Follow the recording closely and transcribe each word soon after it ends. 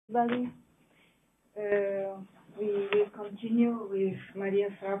everybody. We will continue with Maria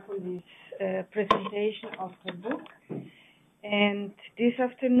Frápolli's presentation of her book. And this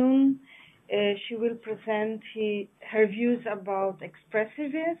afternoon, she will present her views about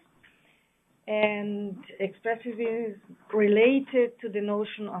expressivism and expressivism related to the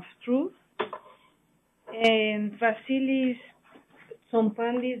notion of truth. And Vasileios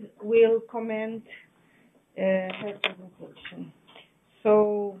Tsompandis will comment her presentation.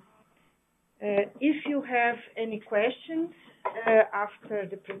 So, if you have any questions after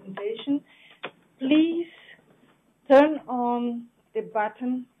the presentation, please turn on the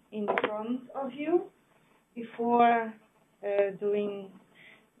button in front of you before doing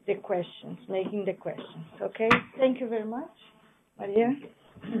the questions, making the questions. Okay? Thank you very much. Maria?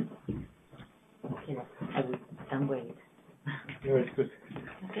 Okay, I will stand wait. No, it's good.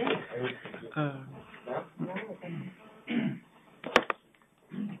 Okay?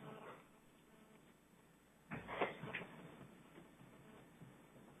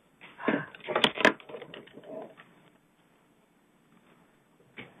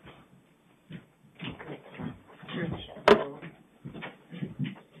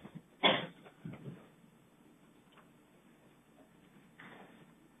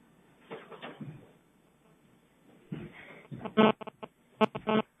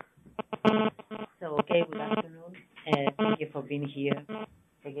 So, okay, good afternoon. Thank you for being here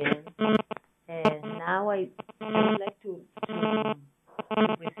again. Now I would like to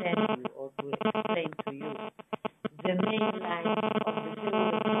present you or to explain to you the main line of the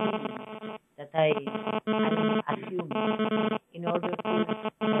theory of that I'm assuming in order to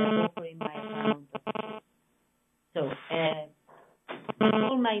offering my account of it. So,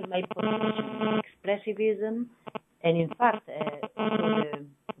 all my position, expressivism, and in fact,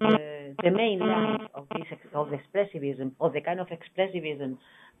 the main line of this of the expressivism, or the kind of expressivism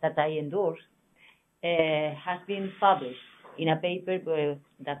that I endorse, has been published in a paper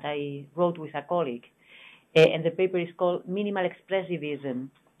that I wrote with a colleague, and the paper is called Minimal Expressivism.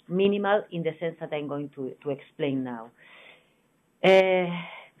 Minimal in the sense that I'm going to explain now.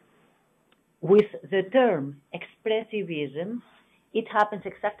 With the term expressivism, it happens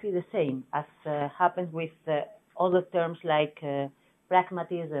exactly the same as happens with other terms like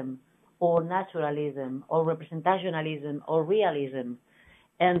pragmatism or naturalism or representationalism or realism.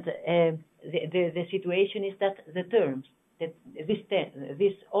 And the situation is that the terms,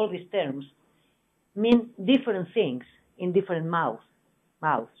 all these terms, mean different things in different mouths.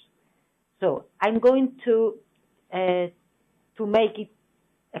 So I'm going to make it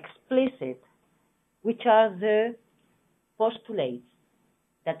explicit which are the postulates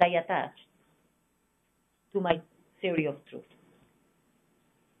that I attach to my theory of truth.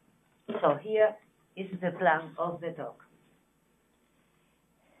 So here is the plan of the talk.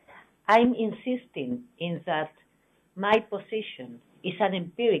 I'm insisting in that my position is an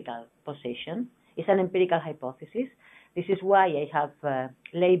empirical position, is an empirical hypothesis. This is why I have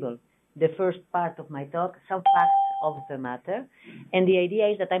labeled the first part of my talk some facts of the matter. And the idea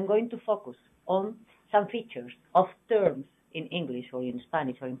is that I'm going to focus on some features of terms in English or in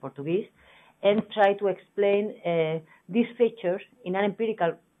Spanish or in Portuguese and try to explain these features in an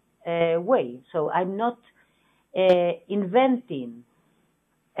empirical way. So I'm not inventing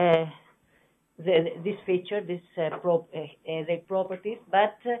this feature, their properties,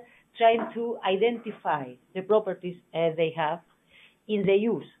 but trying to identify the properties they have in the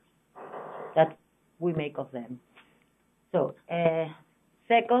use that we make of them. So,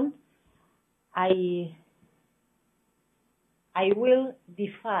 second, I will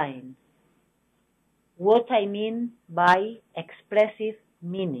define what I mean by expressive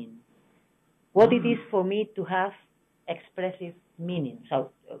meaning, what it is for me to have expressive meaning.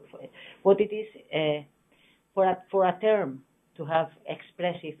 So, what it is for a term to have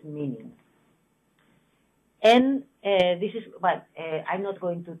expressive meaning. And this is, well, I'm not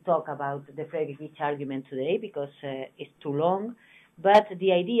going to talk about the Frege-Gitsch argument today because it's too long, but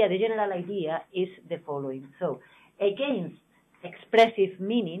the idea, the general idea is the following. So, against expressive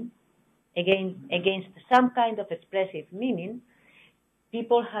meaning, against some kind of expressive meaning,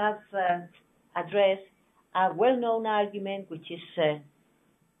 people have addressed a well-known argument which is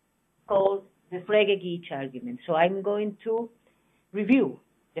called the Frege-Gitsch argument. So I'm going to review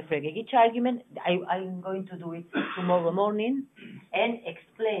the Frege-Gitsch argument. I'm going to do it tomorrow morning and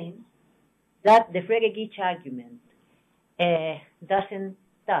explain that the Frege-Gitsch argument doesn't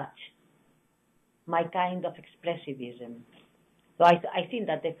touch my kind of expressivism. So I think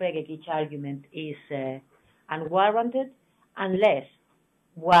that the Frege-Gitsch argument is unwarranted unless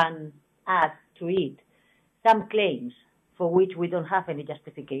one adds to it some claims for which we don't have any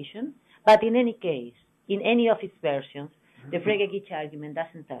justification. But in any case, in any of its versions, the Frege-Gitsch argument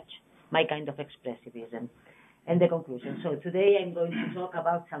doesn't touch my kind of expressivism. And the conclusion. So today I'm going to talk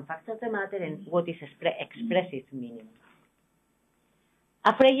about some facts of the matter and what is expressive meaning.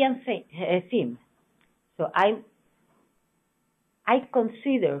 A Fregean theme. So I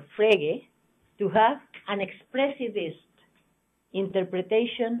consider Frege to have an expressivist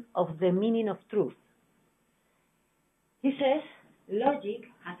interpretation of the meaning of truth. He says logic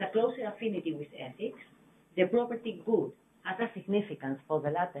has a closer affinity with ethics. The property good has a significance for the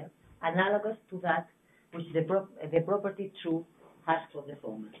latter, analogous to that which the property true has for the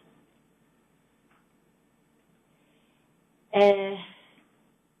former.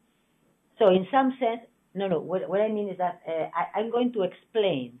 So in some sense, what I mean is that I'm going to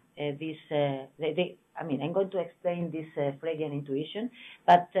explain this, I'm going to explain this Fregean intuition,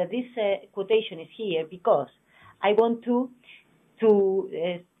 but this quotation is here because I want to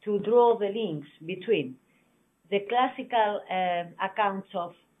draw the links between the classical accounts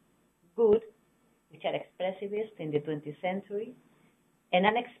of good, which are expressivist in the 20th century, and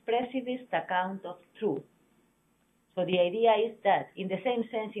an expressivist account of truth. So the idea is that in the same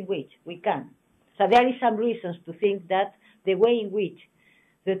sense in which we can. So there is some reasons to think that the way in which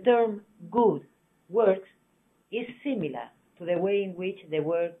the term good works is similar to the way in which the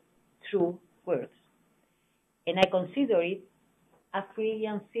word true works. And I consider it a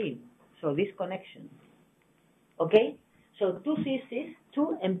Fregean theme, so this connection. Okay? So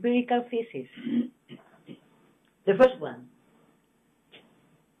two empirical theses. The first one,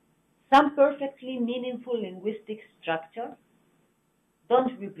 some perfectly meaningful linguistic structure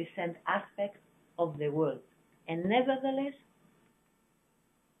don't represent aspects of the world, and nevertheless,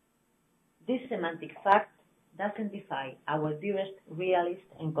 this semantic fact doesn't defy our dearest realist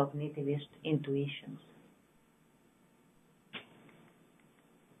and cognitivist intuitions.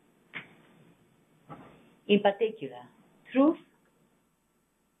 In particular, truth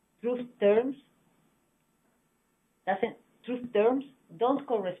terms don't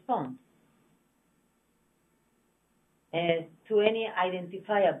correspond to any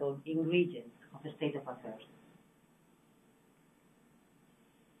identifiable ingredient of the state of affairs.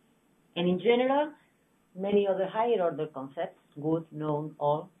 And in general, many other higher order concepts, good, known,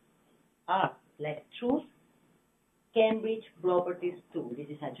 all, are, like truth, Cambridge properties too. This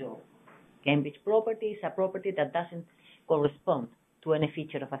is a joke. Cambridge property is a property that doesn't correspond to any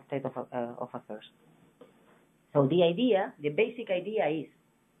feature of a state of affairs. So the basic idea is,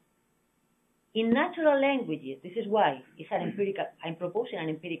 in natural languages, this is why I'm proposing an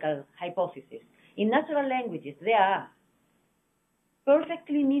empirical hypothesis. In natural languages, there are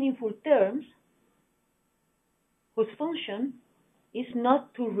perfectly meaningful terms whose function is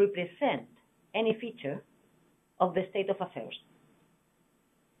not to represent any feature of the state of affairs.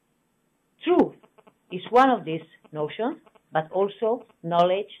 Truth is one of these notions, but also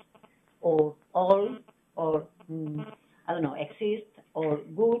knowledge, or all, or exist, or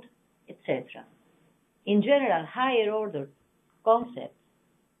good, etc. In general, higher order concepts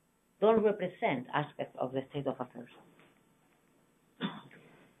don't represent aspects of the state of affairs.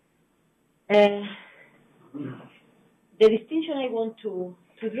 The distinction I want to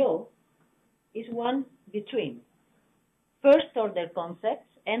draw is one between first order concepts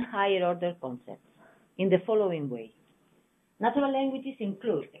and higher order concepts in the following way. Natural languages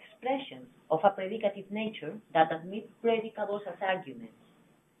include expressions of a predicative nature that admit predicables as arguments.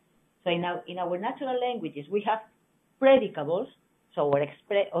 So in our natural languages, we have predicables, so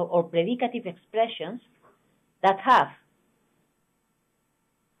or predicative expressions that have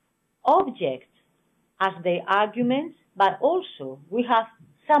objects as their arguments, but also we have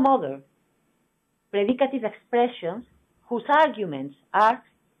some other predicative expressions whose arguments are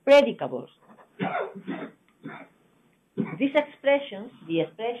predicables. These expressions, the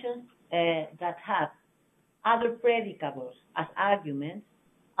expressions that have other predicables as arguments,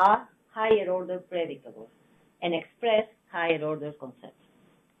 are higher order predicables and express higher order concepts.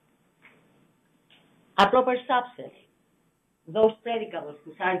 A proper subset, those predicables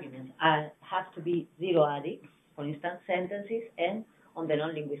whose arguments have to be zero-adic, for instance, sentences, and on the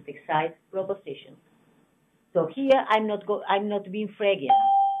non-linguistic side, propositions. So here I'm not being Fregean.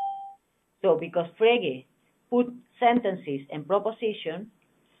 So because Frege put sentences and proposition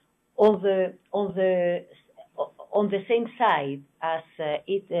on the same side as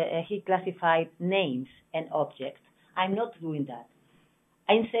he classified names and objects, I'm not doing that.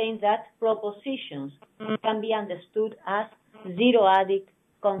 I'm saying that propositions can be understood as zero-adic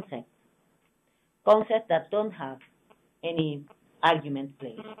concepts that don't have any argument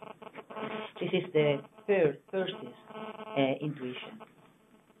plays. This is the first intuition.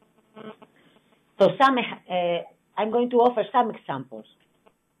 So I'm going to offer some examples.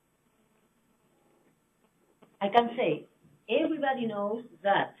 I can say everybody knows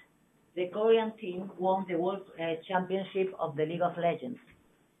that the Korean team won the World Championship of the League of Legends.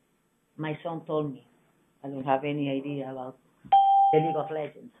 My son told me. I don't have any idea about the League of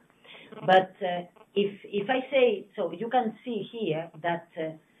Legends. But if I say, so you can see here that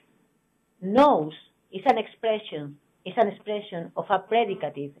knows is an expression of a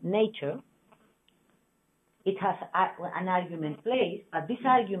predicative nature. It has an argument place, but this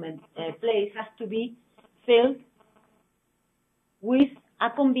argument place has to be filled with a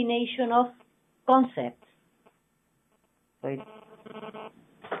combination of concepts. So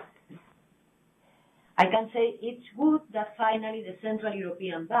I can say it's good that finally the Central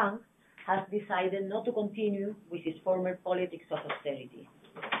European Bank has decided not to continue with its former politics of austerity.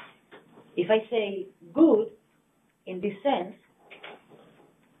 If I say good in this sense,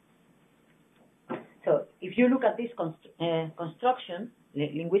 so if you look at this construction,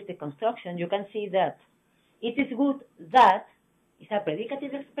 linguistic construction, you can see that it is good that is a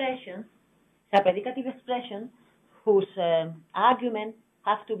predicative expression. It's a predicative expression whose argument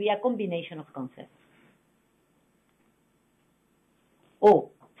has to be a combination of concepts. Or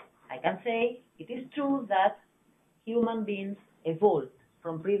I can say it is true that human beings evolved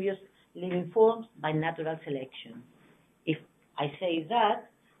from previous living forms by natural selection. If I say that,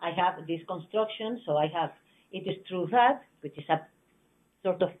 I have this construction, so I have it is true that, which is a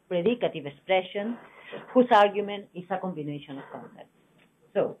sort of predicative expression whose argument is a combination of concepts.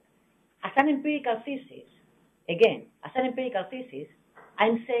 So, as an empirical thesis,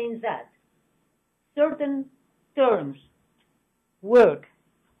 I'm saying that certain terms work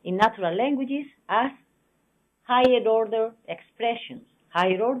in natural languages as higher order expressions.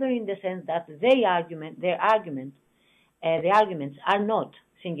 Higher order in the sense that the arguments are not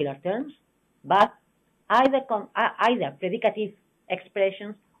singular terms, but either predicative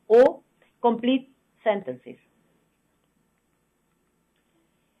expressions or complete sentences.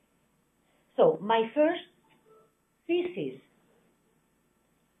 So my first thesis,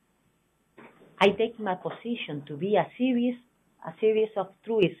 I take my position to be a series of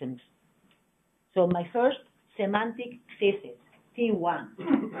truisms. So my first semantic thesis, T1.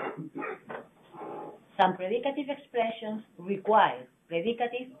 Some predicative expressions require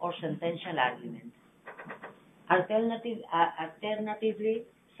predicative or sentential argument. Alternatively,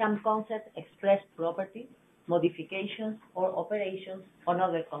 some concepts express properties, modifications, or operations on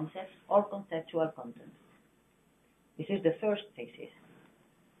other concepts or conceptual content. This is the first thesis.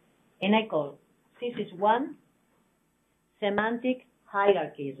 And I call thesis 1 semantic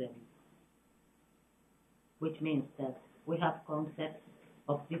hierarchism, which means that we have concepts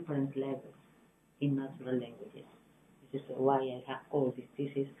of different levels in natural languages. This is why I have called this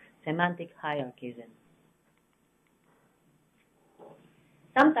thesis semantic hierarchism.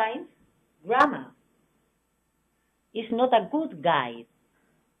 Sometimes grammar is not a good guide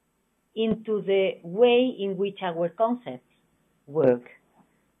into the way in which our concepts work.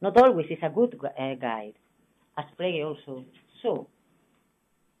 Not always is a good guide, as Frege also saw.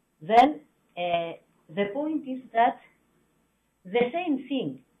 Then the point is that the same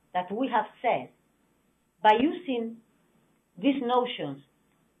thing that we have said, by using these notions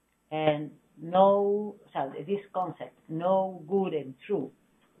and this concept, no, good, and true,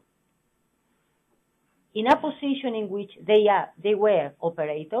 in a position in which they were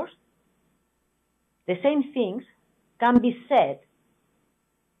operators, the same things can be said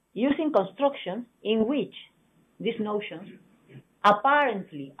using constructions in which these notions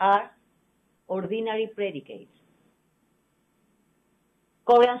apparently are ordinary predicates.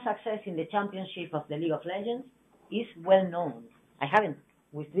 Korean success in the championship of the League of Legends is well known. I haven't,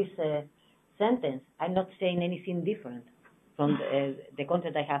 with this sentence, I'm not saying anything different from the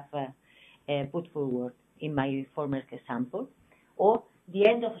content I have put forward in my former example. Or the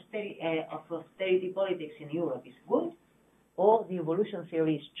end of austerity politics in Europe is good, or the evolution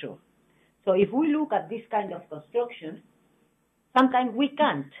theory is true. So if we look at this kind of construction, sometimes we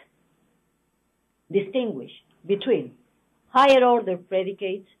can't distinguish between higher order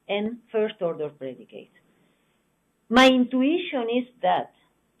predicates and first order predicates. My intuition is that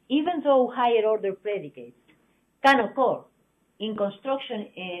even though higher order predicates can occur in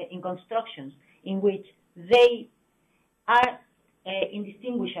constructions in which they are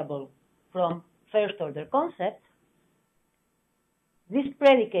indistinguishable from first order concepts, these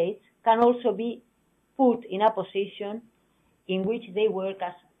predicates can also be put in a position in which they work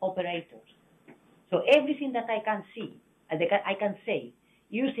as operators. So everything that I can see I can say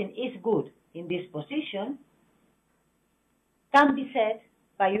using is good in this position can be said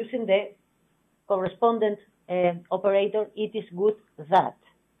by using the correspondent operator, it is good that.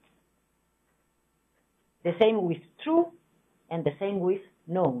 The same with true and the same with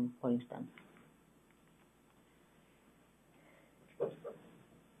known, for instance.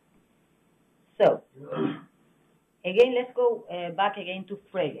 So, again, let's go back again to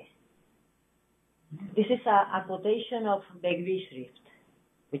Frege. This is a quotation of Begriffsschrift,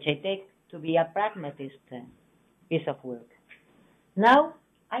 which I take to be a pragmatist piece of work. Now,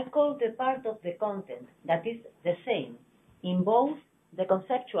 I call the part of the content that is the same in both the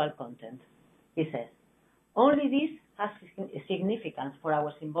conceptual content, he says. Only this has significance for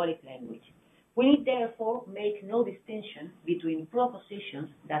our symbolic language. We need therefore make no distinction between propositions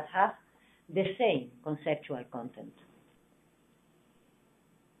that have the same conceptual content.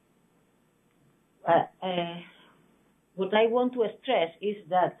 What I want to stress is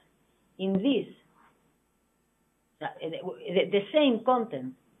that in this, the same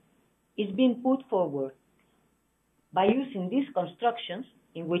content is being put forward by using these constructions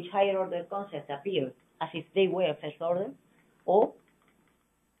in which higher order concepts appear as if they were first order, or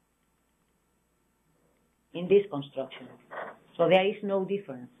in this construction. So there is no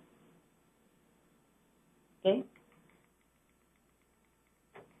difference. Okay?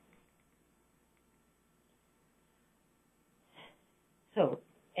 So,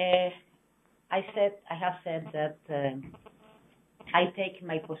 I have said that I take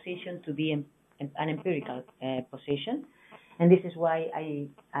my position to be an empirical position, and this is why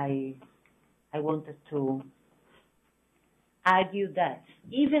I wanted to argue that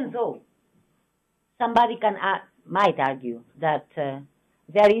even though somebody might argue that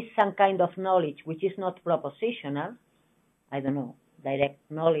there is some kind of knowledge which is not propositional, I don't know, direct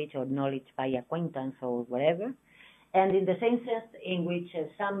knowledge or knowledge by acquaintance or whatever, and in the same sense in which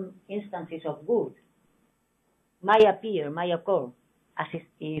some instances of good might occur as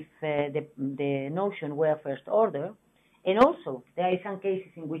if the notion were first order, and also there are some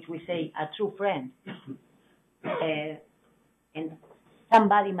cases in which we say a true friend, and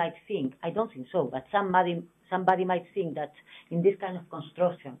somebody might think, I don't think so, but somebody might think that in this kind of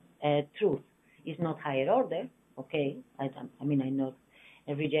construction, truth is not higher order. Okay, I mean, I'm not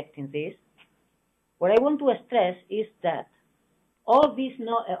rejecting this. What I want to stress is that all these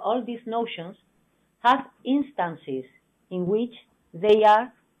notions have instances in which they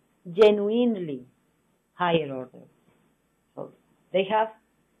are genuinely higher order. So they have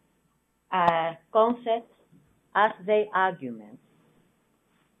concepts as their arguments.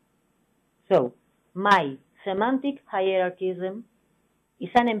 So my semantic hierarchism is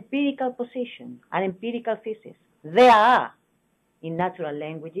an empirical position, an empirical thesis. There are, in natural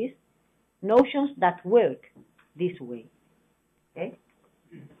languages, notions that work this way. Okay?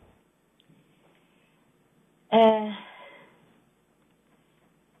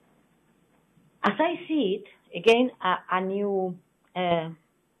 As I see it, again, a new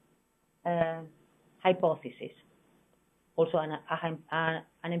hypothesis, also an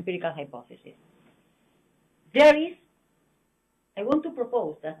empirical hypothesis. I want to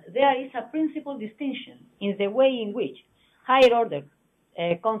propose that there is a principal distinction in the way in which higher order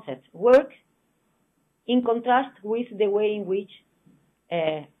concepts work in contrast with the way in which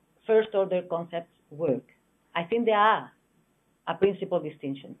first order concepts work. I think there are a principal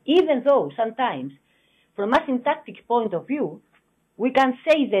distinction, even though sometimes from a syntactic point of view we can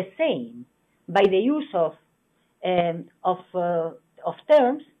say the same by the use of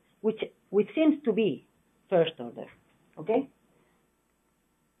terms which seems to be first order. Okay?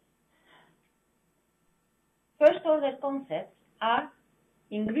 First order concepts are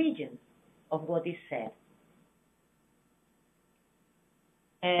ingredients of what is said.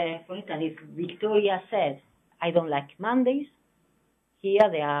 For instance, if Victoria said, I don't like Mondays, here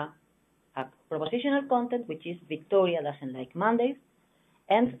there are a propositional content, which is Victoria doesn't like Mondays,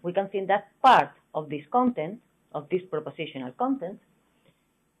 and we can think that part of this content, of this propositional content,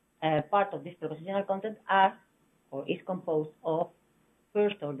 are or is composed of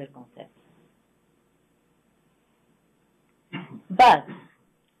first order concepts. But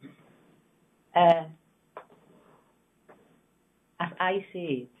as I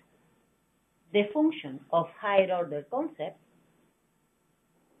see it, the function of higher order concepts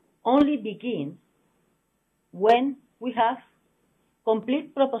only begins when we have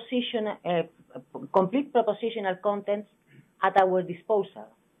complete propositional contents at our disposal.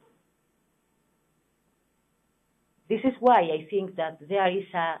 This is why I think that there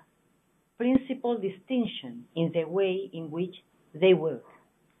is a principal distinction in the way in which they work.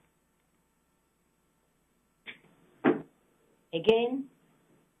 Again,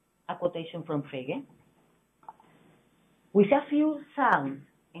 a quotation from Frege. With a few sounds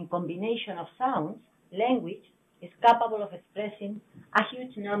and combination of sounds, language is capable of expressing a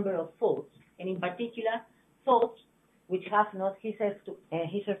huge number of thoughts, and in particular, thoughts which have not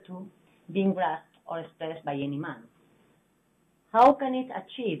hitherto been grasped or expressed by any man. How can it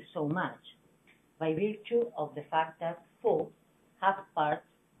achieve so much? By virtue of the fact that thoughts have parts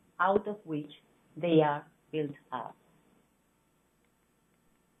out of which they are built up.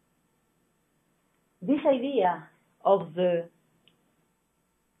 This idea of the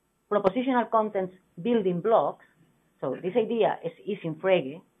propositional contents building blocks, so this idea is in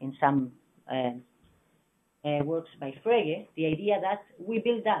Frege, in some works by Frege, the idea that we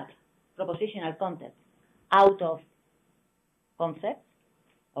build up propositional content out of concepts,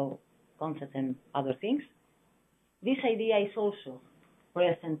 or concepts and other things. This idea is also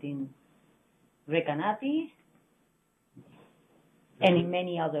present in Recanati and in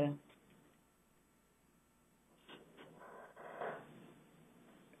many other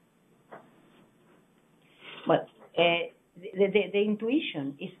Well, the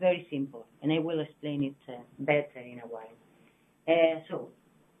intuition is very simple, and I will explain it better in a while. So,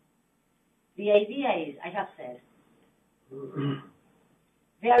 the idea is, I have said,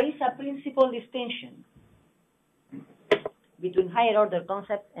 there is a principal distinction between higher order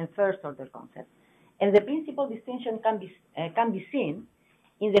concepts and first order concepts, and the principal distinction can be seen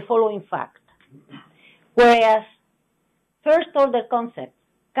in the following fact. Whereas first order concepts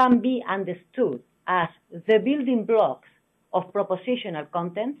can be understood as the building blocks of propositional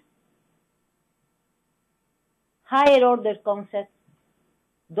content, higher order concepts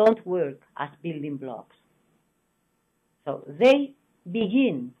don't work as building blocks. So they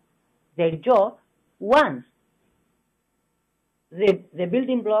begin their job once the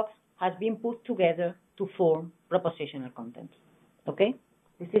building blocks has been put together to form propositional content. Okay?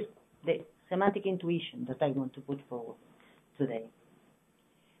 This is the semantic intuition that I want to put forward today.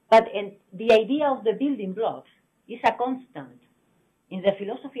 But the idea of the building blocks is a constant in the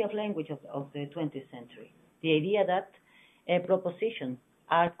philosophy of language of the 20th century. The idea that propositions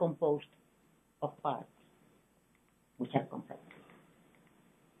are composed of parts, which are concepts.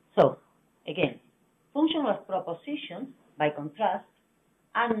 So, again, functional propositions, by contrast,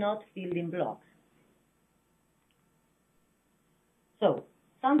 are not building blocks. So,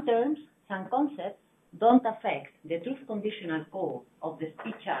 some terms, some concepts, don't affect the truth conditional core of the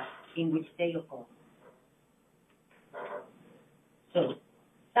speech arc in which they occur. So,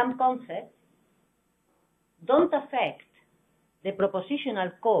 some concepts don't affect the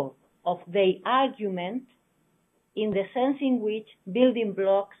propositional core of the argument in the sense in which building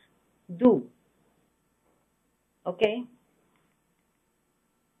blocks do. Okay?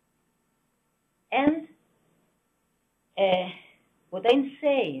 And what I'm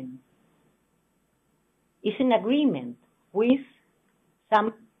saying is in agreement with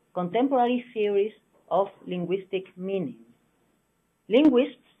some contemporary theories of linguistic meaning.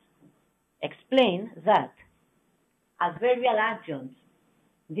 Linguists explain that adverbial adjuncts,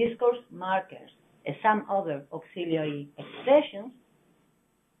 discourse markers, and some other auxiliary expressions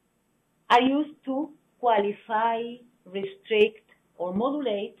are used to qualify, restrict, or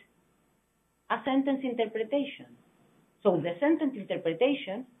modulate a sentence interpretation. So the sentence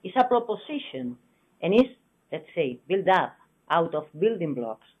interpretation is a proposition and is, let's say, built up out of building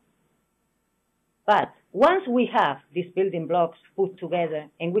blocks. But once we have these building blocks put together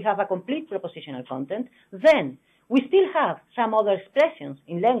and we have a complete propositional content, then we still have some other expressions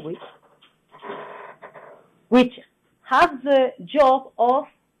in language which have the job of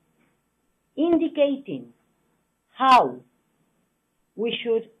indicating how we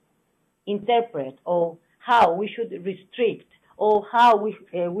should interpret, or how we should restrict, or how we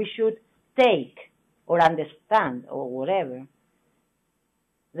should take or understand, or whatever,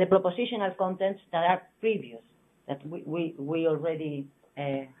 the propositional contents that are previous, that we already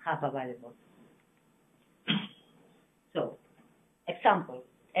have available. So, example,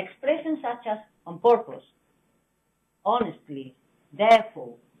 expressions such as on purpose, honestly,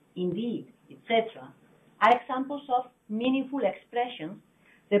 therefore, indeed, etc., are examples of meaningful expressions.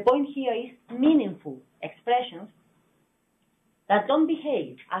 The point here is meaningful expressions that don't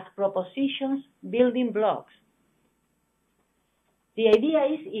behave as propositions building blocks. The idea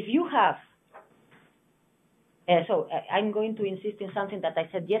is if you have, I'm going to insist in something that I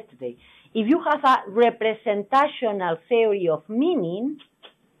said yesterday. If you have a representational theory of meaning,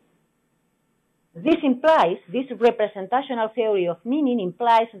 this representational theory of meaning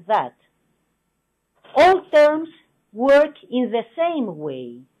implies that all terms work in the same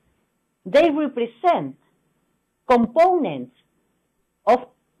way. They represent components of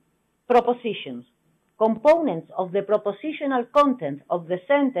propositions, components of the propositional content of the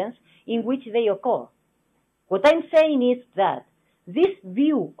sentence in which they occur. What I'm saying is that this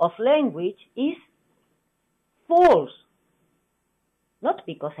view of language is false, not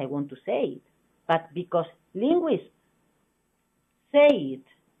because I want to say it, but because linguists say it,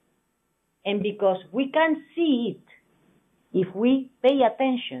 and because we can see it if we pay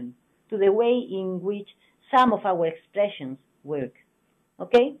attention to the way in which some of our expressions work.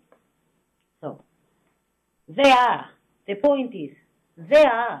 Okay? So, the point is,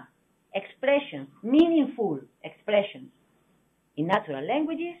 there are expressions, meaningful expressions in natural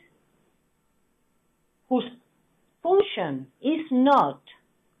languages whose function is not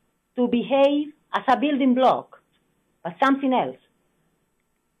to behave as a building block, but something else.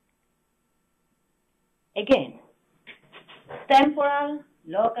 Again, temporal,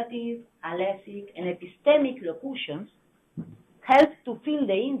 locative, alexic, and epistemic locutions help to fill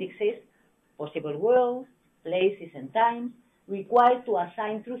the indexes, possible words, places, and times required to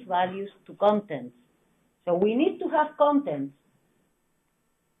assign truth values to contents. So we need to have contents,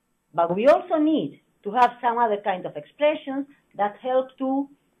 but we also need to have some other kind of expressions that help to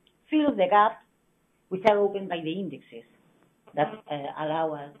fill the gaps which are opened by the indexes that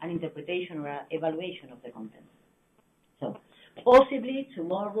allow an interpretation or an evaluation of the content. So, possibly,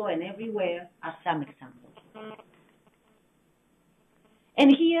 tomorrow, and everywhere are some examples.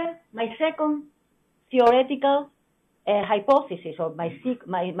 And here, my second theoretical hypothesis, or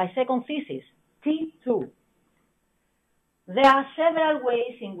my second thesis, T2. There are several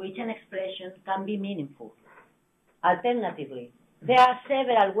ways in which an expression can be meaningful. Alternatively, there are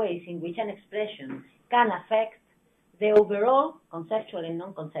several ways in which an expression can affect the overall conceptual and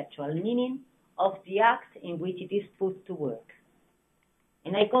non-conceptual meaning of the act in which it is put to work.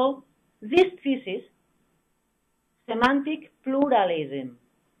 And I call this thesis semantic pluralism.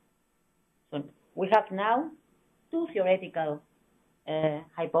 So we have now two theoretical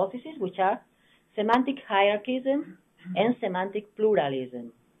hypotheses, which are semantic hierarchism and semantic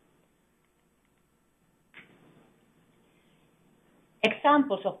pluralism.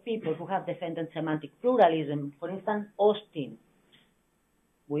 Examples of people who have defended semantic pluralism, for instance, Austin,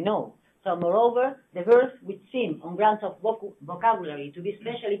 we know. So moreover, the verbs which seem on grounds of vocabulary to be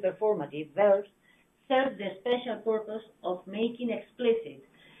specially performative verbs serve the special purpose of making explicit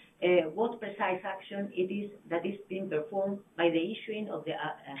what precise action it is that is being performed by the issuing of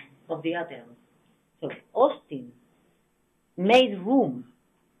the utterance. So Austin made room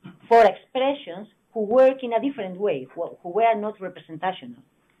for expressions who work in a different way, who were not representational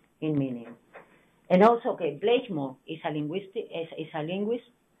in meaning. And also, okay, Blakemore is a linguist,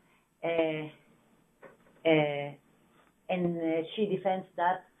 and she defends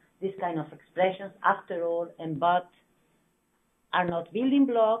that these kind of expressions, after all, and but, are not building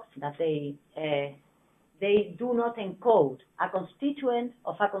blocks, that they do not encode a constituent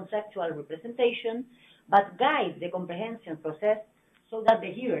of a conceptual representation, but guide the comprehension process so that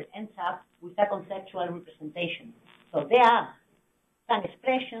the hearer ends up with a conceptual representation. So there are some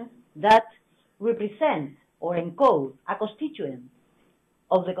expressions that represent or encode a constituent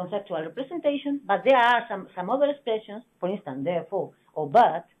of the conceptual representation, but there are some other expressions, for instance, therefore, or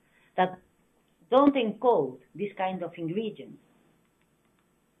but, that don't encode this kind of ingredients.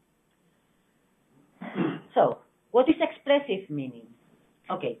 So, what is expressive meaning?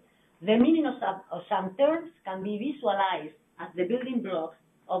 Okay, the meaning of some terms can be visualized as the building blocks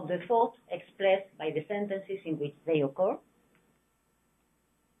of the thought expressed by the sentences in which they occur,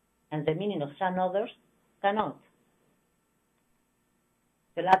 and the meaning of some others cannot.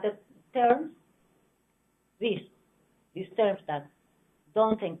 The latter terms, these terms that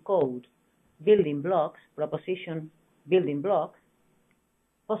don't encode building blocks, proposition building blocks,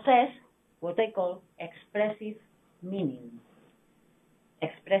 possess what I call expressive meaning.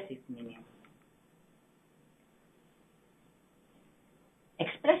 Expressive meaning.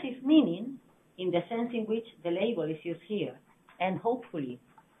 Expressive meaning, in the sense in which the label is used here, and hopefully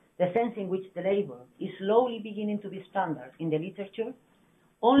the sense in which the label is slowly beginning to be standard in the literature,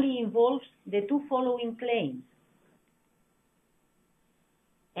 only involves the two following claims.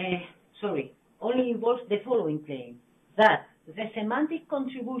 Only involves the following claim, that the semantic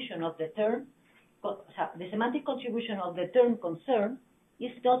contribution of the term, concerned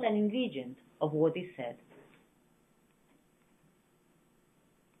is not an ingredient of what is said.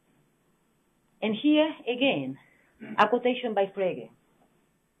 And here, again, a quotation by Frege,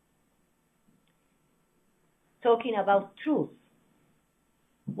 talking about truth.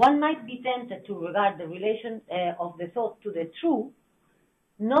 One might be tempted to regard the relation of the thought to the true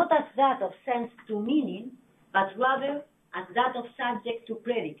not as that of sense to meaning, but rather as that of subject to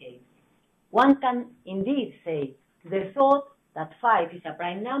predicate. One can indeed say the thought that 5 is a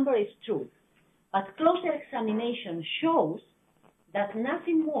prime number is true, but closer examination shows that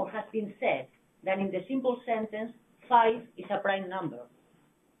nothing more has been said than in the simple sentence, 5 is a prime number.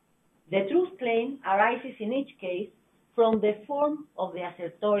 The truth claim arises in each case from the form of the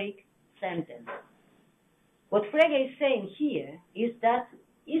assertoric sentence. What Frege is saying here is that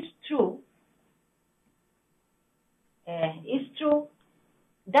is true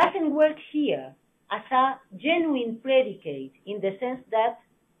doesn't work here as a genuine predicate in the sense that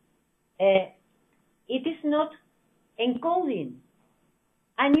it is not encoding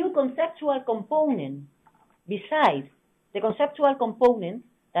a new conceptual component besides the conceptual components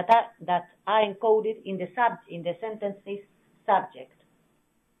that are encoded in the sentence's subject.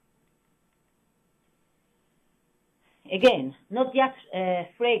 Again, not just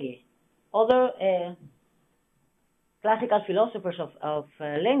Frege, other classical philosophers of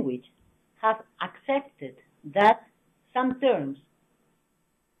language have accepted that some terms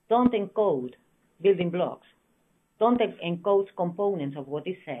don't encode building blocks, don't encode components of what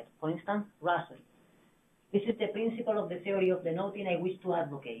is said. For instance, Russell. This is the principle of the theory of denoting I wish to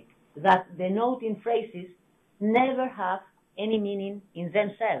advocate, that denoting phrases never have any meaning in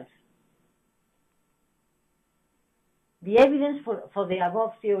themselves. The evidence for the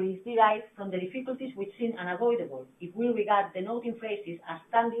above theory is derived from the difficulties which seem unavoidable if we regard denoting phrases as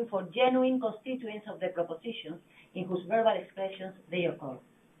standing for genuine constituents of the propositions in whose verbal expressions they occur.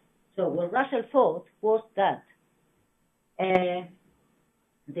 So what Russell thought was that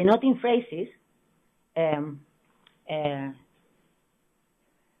denoting phrases,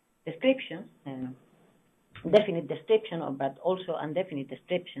 descriptions, definite description, but also indefinite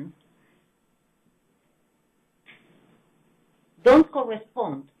description, don't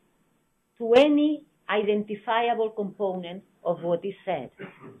correspond to any identifiable component of what is said.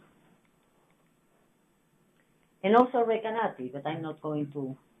 And also Recanati, but I'm not going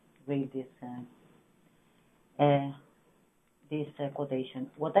to read this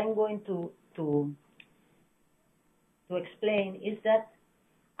quotation. What I'm going to explain is that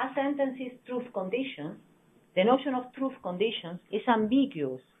a sentence's truth conditions, the notion of truth conditions is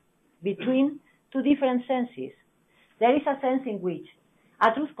ambiguous between two different senses. There is a sense in which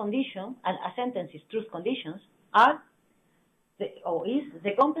a truth condition, and a sentence's truth conditions are, is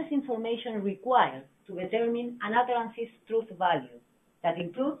the complex information required to determine an utterance's truth value. That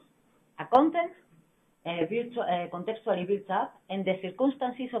includes a content, contextually built up, and the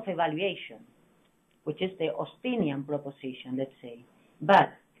circumstances of evaluation, which is the Austinian proposition, let's say.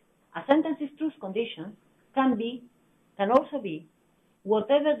 But a sentence's truth conditions can also be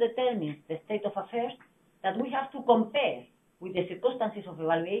whatever determines the state of affairs that we have to compare with the circumstances of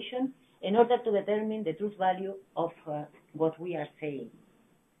evaluation in order to determine the truth value of what we are saying.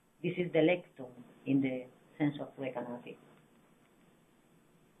 This is the lecton in the sense of Recanati.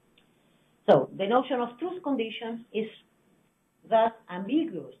 So the notion of truth conditions is thus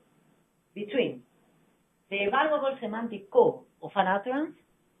ambiguous between the evaluable semantic core of an utterance,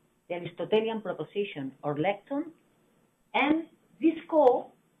 the Aristotelian proposition or lecton, and this core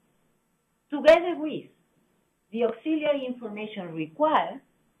together with the auxiliary information required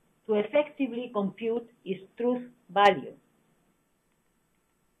to effectively compute its truth value.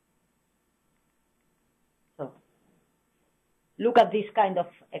 So, look at this kind of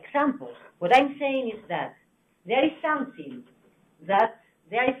examples. What I'm saying is that there is something that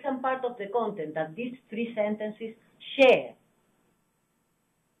there is some part of the content that these three sentences share.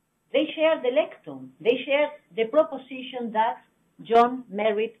 They share the lecton. They share the proposition that John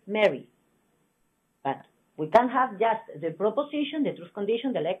married Mary. But we can have just the proposition, the truth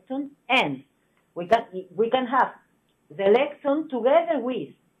condition, the lecton, and we can have the lecton together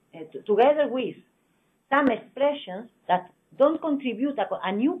with some expressions that don't contribute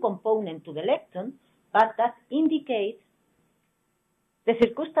a new component to the lecton, but that indicate the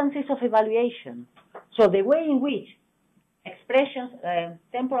circumstances of evaluation. So the way in which expressions,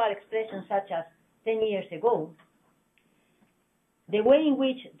 temporal expressions such as 10 years ago, the way in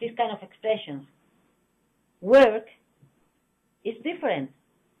which these kind of expressions work is different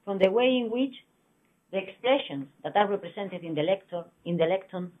from the way in which the expressions that are represented in the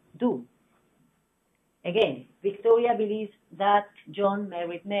lecton do. Again, Victoria believes that John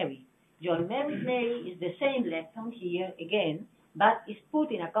married Mary. John married Mary is the same lecton here again, but is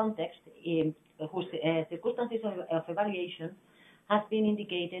put in a context in whose circumstances of evaluation has been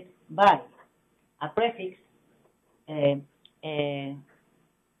indicated by a prefix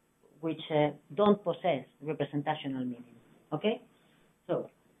which don't possess representational meaning. Okay? So,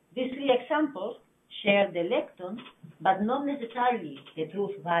 these three examples share the lecton, but not necessarily the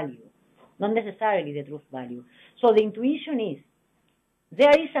truth value. Not necessarily the truth value. So the intuition is,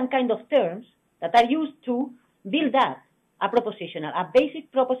 there is some kind of terms that are used to build up a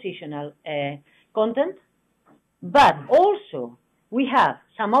basic propositional content, but also we have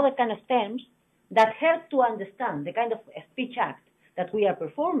some other kind of terms that help to understand the kind of speech act that we are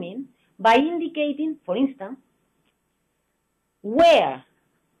performing by indicating, for instance, where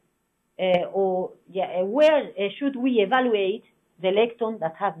should we evaluate the lecton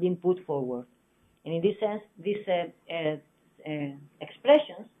that has been put forward. And in this sense, these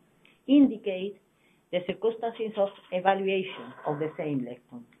expressions indicate the circumstances of evaluation of the same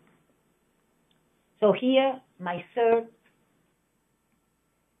lecton. So here, my third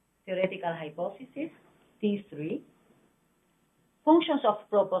theoretical hypothesis, T3. Functions of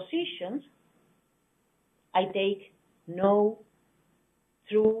propositions, I take no,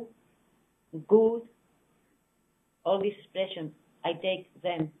 true, good, all these expressions, I take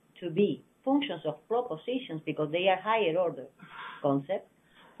them to be functions of propositions because they are higher order concepts.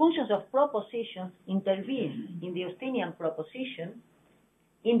 Functions of propositions intervene in the Austinian proposition,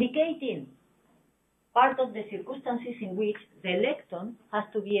 indicating part of the circumstances in which the lecton has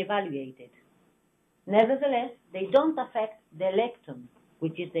to be evaluated. Nevertheless, they don't affect the lecton,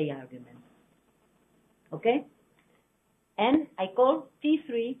 which is the argument. Okay? And I call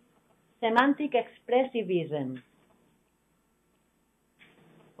T3 semantic expressivism.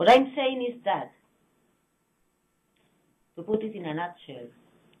 What I'm saying is that, to put it in a nutshell,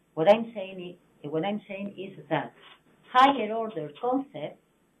 what I'm saying is that higher order concepts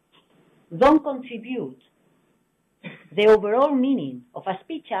don't contribute the overall meaning of a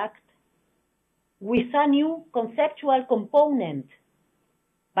speech act with a new conceptual component,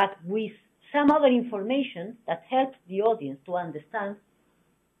 but with some other information that helps the audience to understand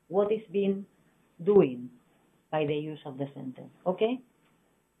what is being doing by the use of the sentence. Okay?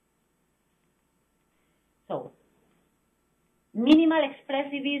 So, minimal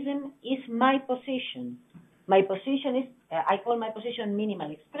expressivism is my position. My position is, I call my position minimal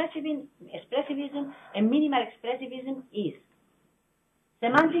expressivism, and minimal expressivism is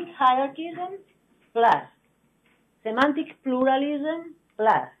semantic hierarchism plus semantic pluralism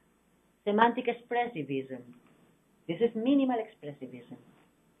plus semantic expressivism. This is minimal expressivism.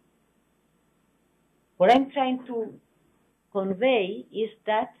 What I'm trying to convey is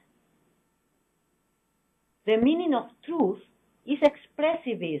that the meaning of truth is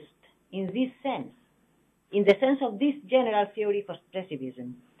expressivist in this sense, in the sense of this general theory of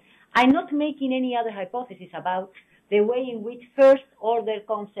expressivism. I'm not making any other hypothesis about the way in which first-order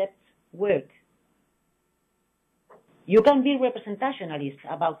concepts work. You can be representationalist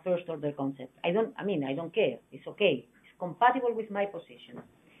about first-order concepts. I don't care. It's okay. It's compatible with my position.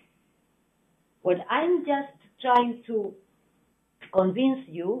 What I'm just trying to convince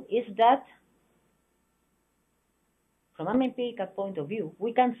you is that, from an empirical point of view,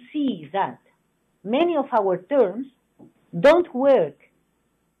 we can see that many of our terms don't work.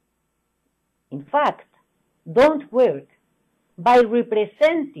 In fact, don't work by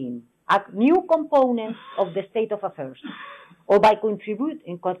representing a new component of the state of affairs, or by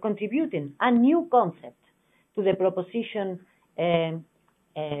contributing a new concept to the proposition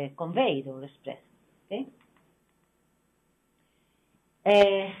conveyed or expressed. Okay?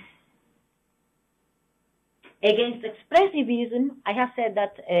 Against expressivism, I have said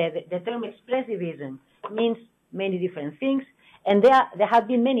that the term expressivism means many different things, and there have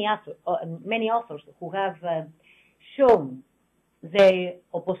been many authors who have shown their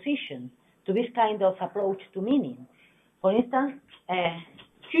opposition to this kind of approach to meaning. For instance,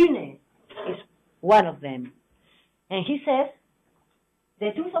 Kühne is one of them, and he says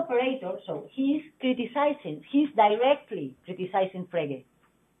the truth operator. So he's directly criticizing Frege,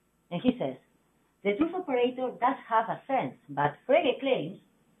 and he says the truth operator does have a sense, but Frege claims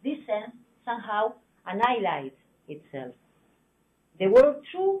this sense somehow annihilates itself. The word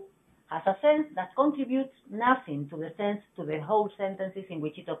true has a sense that contributes nothing to the sense, to the whole sentences in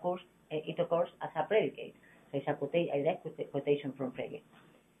which it occurs as a predicate. So it's a direct quotation from Frege.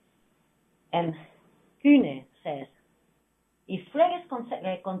 And Kühne says, if Frege's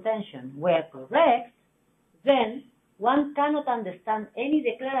contention were correct, then one cannot understand any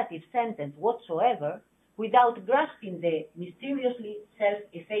declarative sentence whatsoever without grasping the mysteriously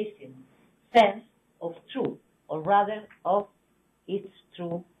self-effacing sense of true, or rather of it's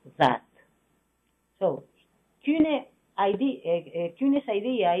true that. So, Kühne's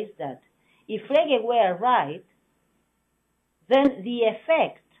idea is that if Frege were right, then the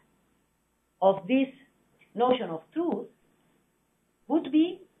effect of this notion of truth would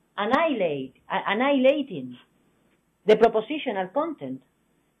be annihilating the propositional content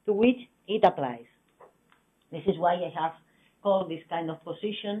to which it applies. This is why I have called this kind of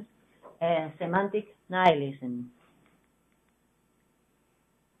position semantic nihilism.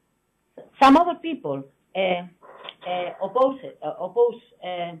 Some other people oppose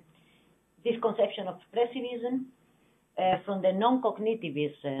this conception of expressivism from the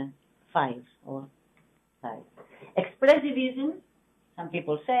non-cognitivist files or side. Expressivism, some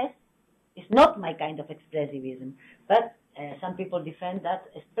people say, is not my kind of expressivism, but some people defend that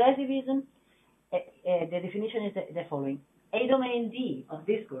expressivism, the definition is the following. A domain D of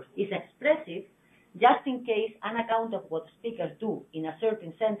discourse is expressive just in case an account of what speakers do in a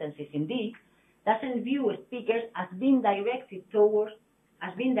certain sentences in D doesn't view speakers as being directed towards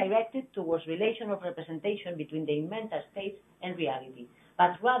relation of representation between the mental states and reality,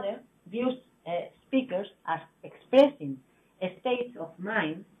 but rather views speakers as expressing states of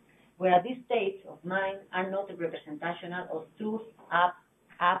mind, where these states of mind are not representational or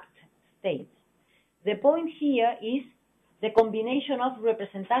truth-apt states. The point here is the combination of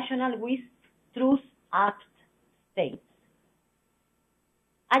representational with truth-apt states.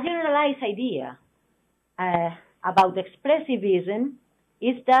 A generalized idea about expressivism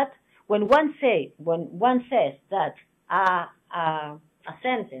is that when one says that a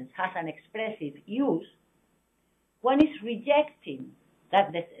sentence has an expressive use, one is rejecting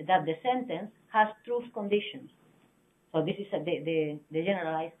that the sentence has truth conditions. So this is the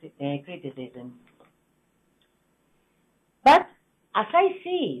generalized criticism. But as I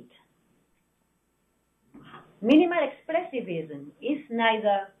see it, minimal expressivism is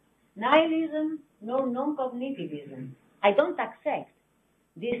neither nihilism nor non-cognitivism. I don't accept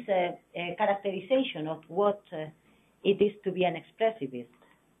this characterization of what it is to be an expressivist.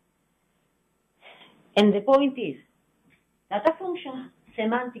 And the point is that a function's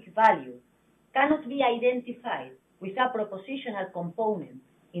semantic value cannot be identified with a propositional component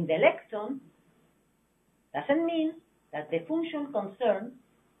in the lexicon doesn't mean that the function concerned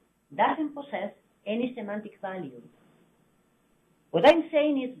doesn't possess any semantic value. What I'm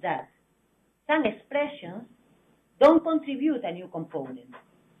saying is that some expressions don't contribute a new component,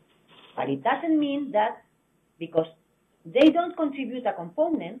 but it doesn't mean that because they don't contribute a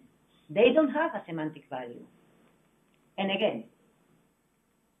component, they don't have a semantic value. And again,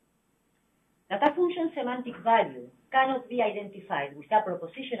 that a function's semantic value cannot be identified with a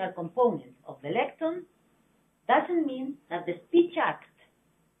propositional component of the lexicon doesn't mean that the speech act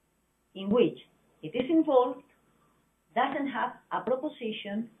in which it is involved doesn't have a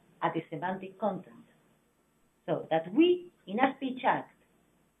proposition at the semantic content. So that we, in a speech act,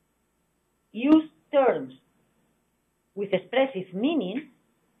 use terms with expressive meaning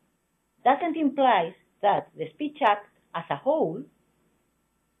doesn't imply that the speech act as a whole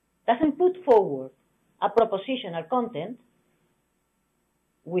doesn't put forward a propositional content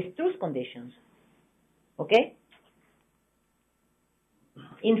with truth conditions. Okay?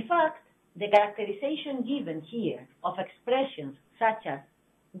 In fact, the characterization given here of expressions such as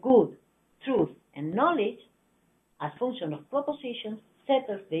good, truth, and knowledge as function of propositions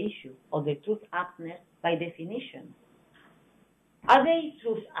settles the issue of the truth aptness by definition. Are they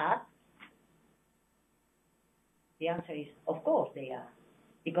truth apt? The answer is, of course they are,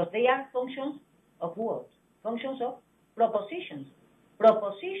 because they are functions of what? Functions of propositions.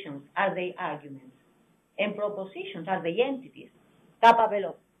 Propositions are the arguments, and propositions are the entities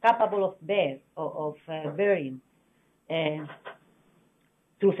capable of bearing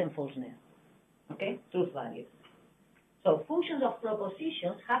truth and falseness, okay? Truth values. So functions of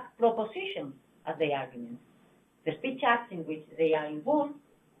propositions have propositions as the arguments. The speech acts in which they are involved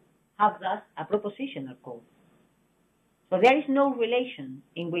have thus a propositional code. So there is no relation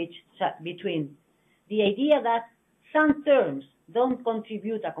between the idea that some terms don't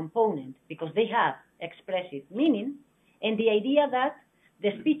contribute a component because they have expressive meaning, and the idea that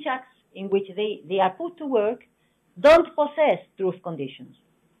the speech acts in which they are put to work don't possess truth conditions.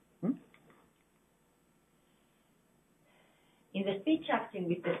 In the speech acts in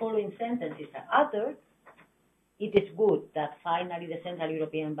which the following sentences are uttered, it is good that finally the Central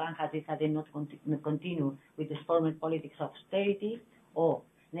European Bank has decided not to continue with the former politics of austerity, or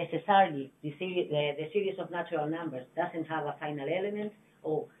necessarily the series of natural numbers doesn't have a final element,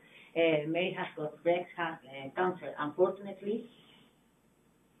 or Mary has got breast cancer, unfortunately.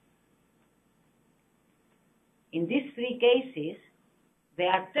 In these three cases, there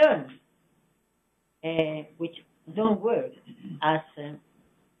are terms which don't work as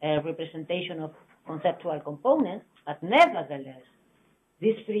a representation of conceptual components, but nevertheless,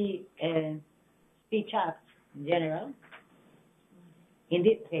 these three speech acts in general in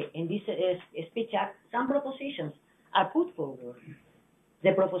this speech act, some propositions are put forward.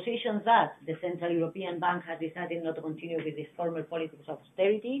 The proposition that the Central European Bank has decided not to continue with its former politics of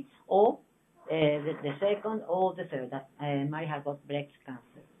austerity, or the second, or the third, that María has got breast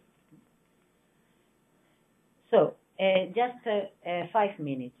cancer. So, just 5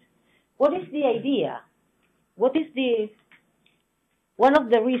 minutes. What is the idea? What is one of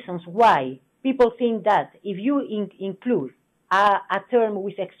the reasons why people think that if you include a term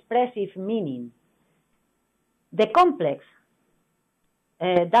with expressive meaning, the complex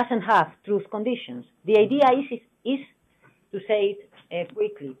doesn't have truth conditions? The idea is to say it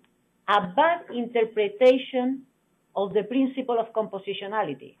quickly, a bad interpretation of the principle of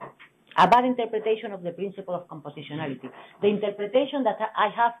compositionality. A bad interpretation of the principle of compositionality. The interpretation that I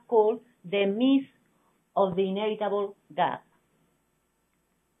have called the myth of the inheritable gap.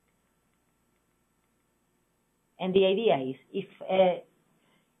 And the idea is,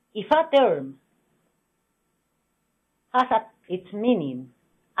 if a term has its meaning,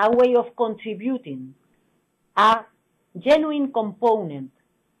 a way of contributing a genuine component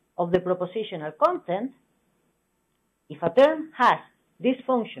of the propositional content, if a term has this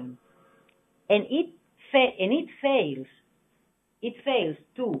function and it fails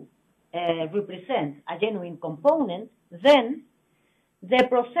to represent a genuine component, then the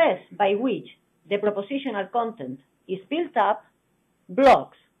process by which the propositional content is built up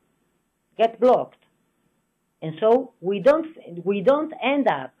gets blocked. And so we don't end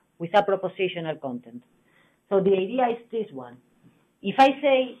up with a propositional content. So the idea is this one. If I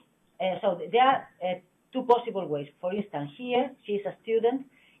say, so there are two possible ways. For instance, here, she's a student.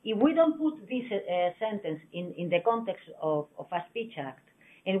 If we don't put this sentence in the context of a speech act,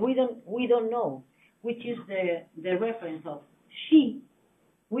 and we don't know which is the reference of she,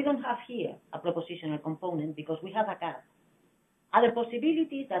 we don't have here a propositional component because we have a gap. Other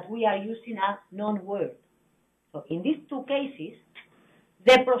possibilities that we are using a non-word. So in these two cases,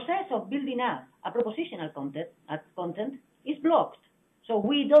 the process of building up a propositional content is blocked. So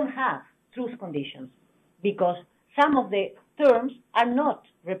we don't have truth conditions because some of the terms are not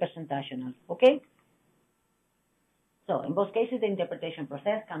representational, okay? So in both cases, the interpretation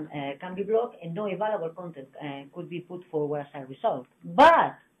process can be blocked and no evaluable content could be put forward as a result.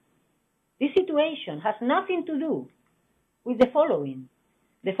 But this situation has nothing to do with the following.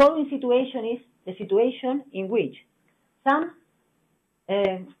 The following situation is the situation in which some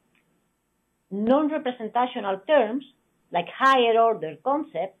non-representational terms, like higher order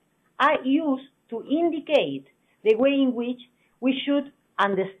concepts, are used to indicate the way in which we should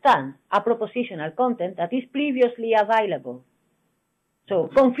understand a propositional content that is previously available. So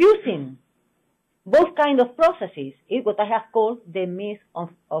confusing both kinds of processes is what I have called the myth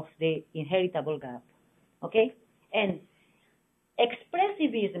of the inheritable gap. Okay? And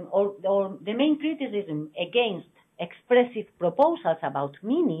expressivism, or the main criticism against expressive proposals about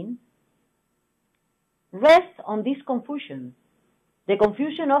meaning, rests on this confusion. The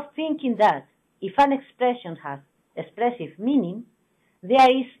confusion of thinking that if an expression has expressive meaning,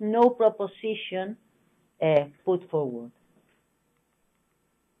 there is no proposition put forward.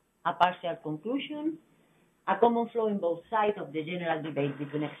 A partial conclusion, a common flaw in both sides of the general debate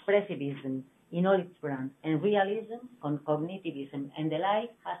between expressivism in all its brands and realism, on cognitivism and the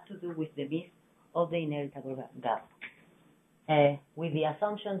like, has to do with the myth of the inheritable gap, with the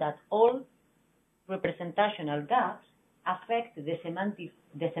assumption that all representational gaps affect the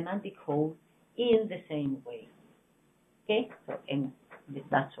semantic whole in the same way. Okay, so and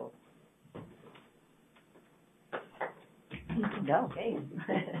that's all. Yeah, okay.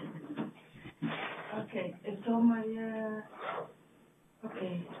 Okay, so María,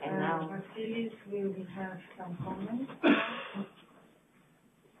 okay, And now Vasileios will have some comments.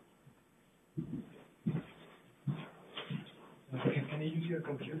 Can you use your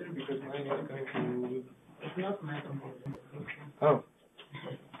computer because mine is going to... it's not my computer. Oh.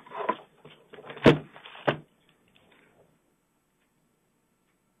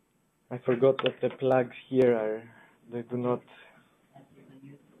 I forgot that the plugs here are, they do not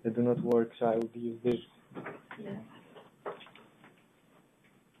work, so I will use this. Yes.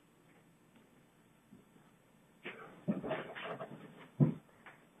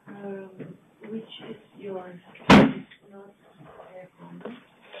 Which is yours? It's not iPhone.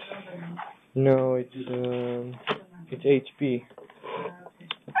 No, it's HP.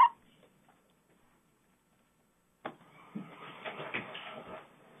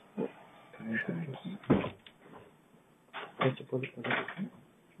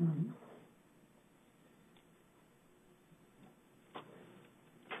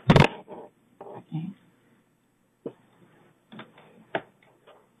 Okay.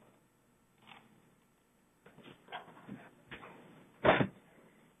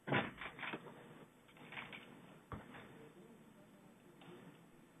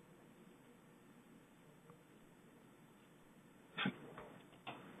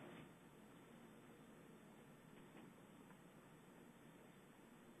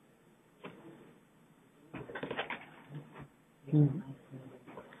 Do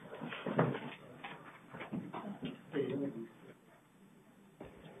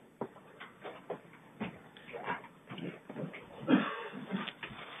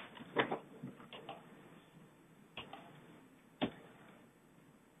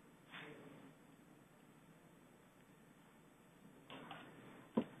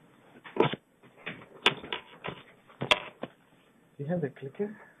you have the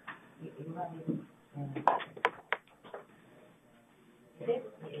clicker?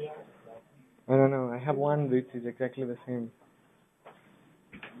 I don't know. I have one which is exactly the same.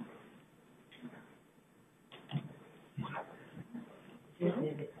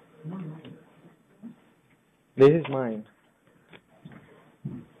 This is mine.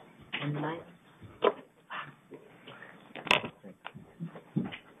 And mine.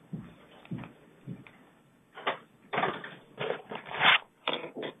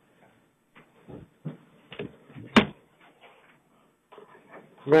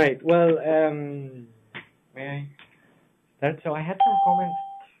 Right. Well, may I start? So I had some comments,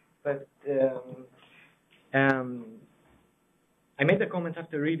 but I made the comments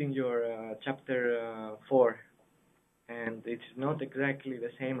after reading your chapter 4, and it's not exactly the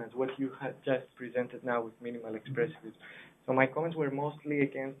same as what you had just presented now with minimal expressivism. So my comments were mostly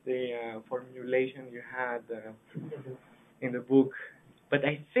against the formulation you had in the book, but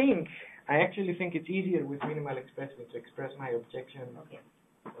I actually think it's easier with minimal expressivism to express my objection. Okay.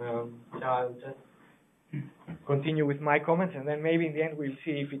 So I'll just continue with my comments, and then maybe in the end we'll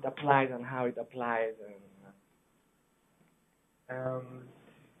see if it applies and how it applies.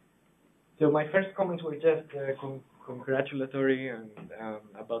 So my first comments were just congratulatory and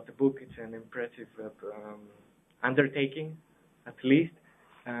about the book. It's an impressive undertaking, at least.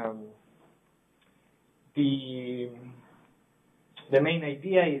 The main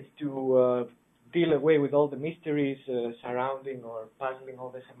idea is to deal away with all the mysteries surrounding or puzzling all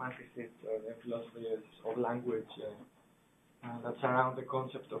the semanticists or the philosophers of language that surround the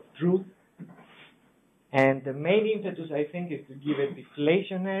concept of truth. And the main impetus, I think, is to give a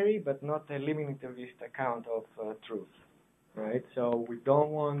deflationary but not eliminativist account of truth, right? So we don't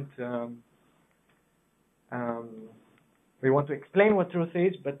want, we want to explain what truth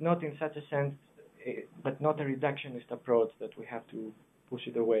is, but not in such a sense, but not a reductionist approach that we have to push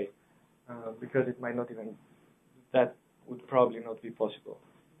it away. Because it might not even, that would probably not be possible,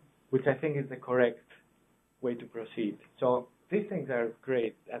 which I think is the correct way to proceed. So these things are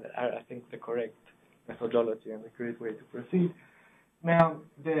great, and are, I think, the correct methodology and the great way to proceed. Now,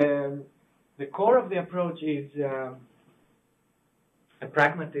 the core of the approach is a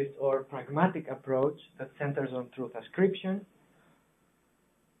pragmatist or pragmatic approach that centers on truth ascription.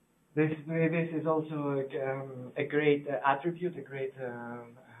 This is also a great attribute, a great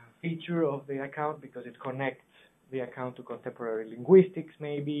feature of the account, because it connects the account to contemporary linguistics,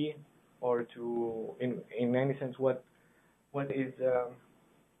 maybe, or to, in any sense, what is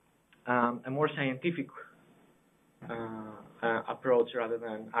a more scientific approach rather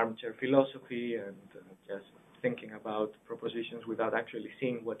than armchair philosophy and just thinking about propositions without actually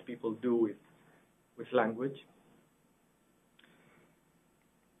seeing what people do with language.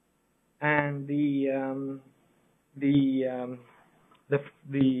 And the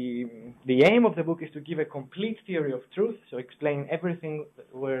aim of the book is to give a complete theory of truth, so explain everything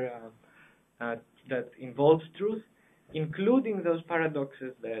that involves truth, including those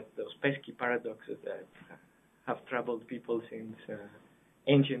paradoxes, those pesky paradoxes that have troubled people since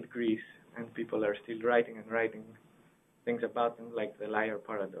ancient Greece, and people are still writing things about them, like the liar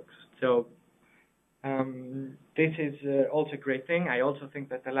paradox. So this is also a great thing. I also think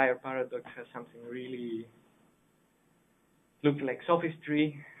that the liar paradox has something really, looks like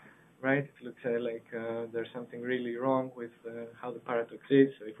sophistry, right? It looks like there's something really wrong with how the paradox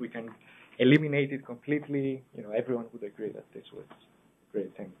is. So if we can eliminate it completely, everyone would agree that this was a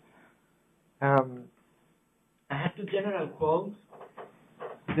great thing. I have two general quotes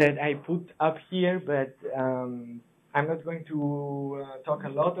that I put up here, but I'm not going to talk a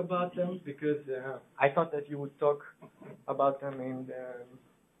lot about them, because I thought that you would talk about them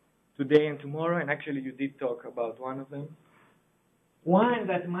today and tomorrow, and actually you did talk about one of them. One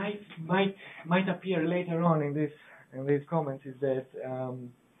that might appear later on in these comments is that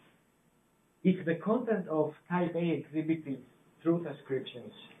if the content of type A exhibited truth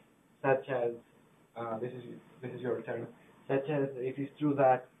ascriptions, such as this is your turn, such as it is true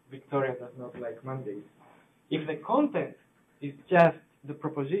that Victoria does not like Mondays. If the content is just the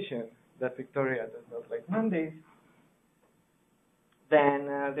proposition that Victoria does not like Mondays, then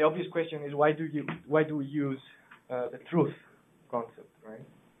the obvious question is why do we use the truth concept, right?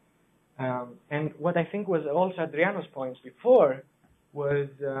 And what I think was also Adriano's point before was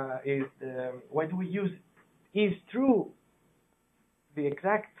why do we use is true, the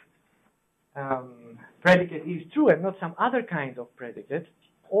exact predicate is true and not some other kind of predicate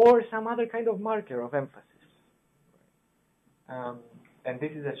or some other kind of marker of emphasis. And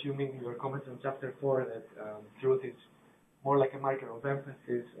this is assuming your comments on chapter 4 that truth is more like a marker of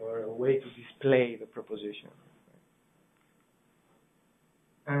emphasis or a way to display the proposition.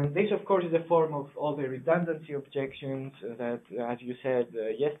 And this, of course, is a form of all the redundancy objections that, as you said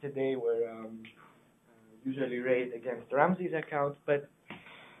yesterday, were usually raised against Ramsey's account, but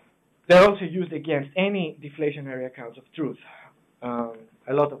they're also used against any deflationary accounts of truth.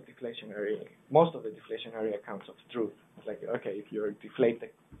 A lot of most of the deflationary accounts of truth. It's like, okay, if you deflate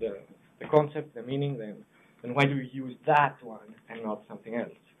the concept, the meaning, then why do you use that one and not something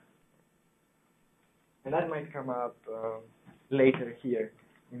else? And that might come up later here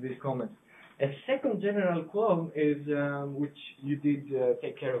in these comments. A second general qualm is, which you did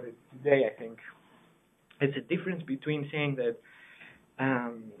take care of it today, I think. It's a difference between saying that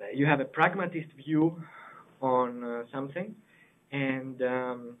you have a pragmatist view on something and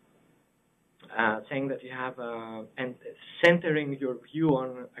saying that you have and centering your view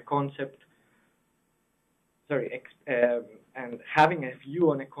on a concept, and having a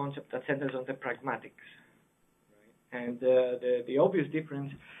view on a concept that centers on the pragmatics. Right? And the obvious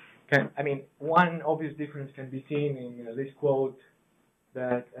difference one obvious difference can be seen in this quote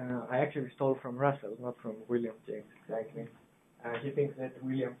that I actually stole from Russell, not from William James exactly. He thinks that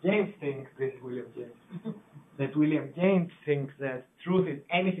William James thinks, this is William James, that William James thinks that truth is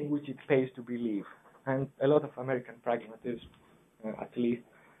anything which it pays to believe. And a lot of American pragmatism, at least,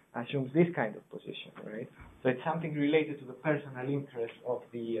 assumes this kind of position, right? So it's something related to the personal interest of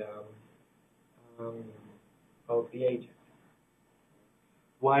the agent.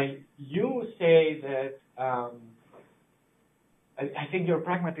 While you say that I think your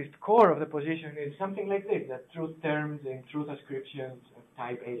pragmatist core of the position is something like this, that truth terms and truth ascriptions of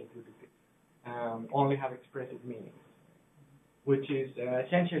type A only have expressive meanings, which is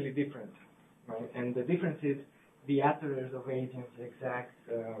essentially different, right? And the difference is the utterers of agents' exact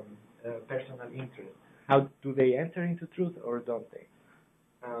personal interest. How do they enter into truth or don't they?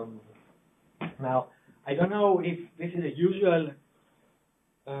 Now, I don't know if this is a usual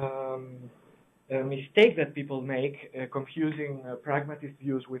a mistake that people make, confusing pragmatist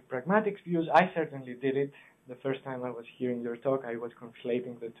views with pragmatics views. I certainly did it. The first time I was hearing your talk, I was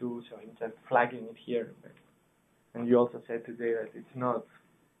conflating the two, so I'm just flagging it here. And you also said today that it's not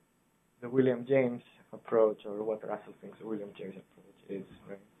the William James approach or what Russell thinks the William James approach is,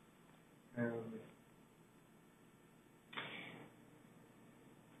 right?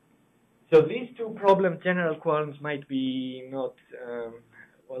 So these two general qualms might be not,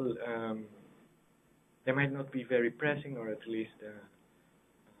 they might not be very pressing, or at least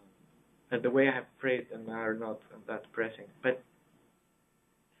the way I have phrased them are not that pressing. But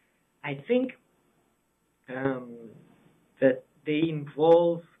I think that they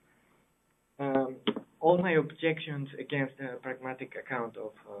involve all my objections against a pragmatic account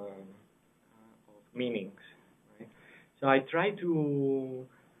of meanings. Right? So I try to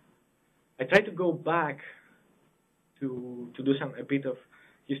go back to do a bit of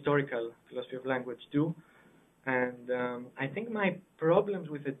historical philosophy of language too, and I think my problems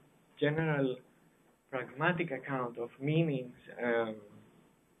with a general pragmatic account of meanings are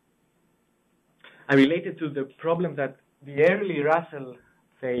related to the problem that the early Russell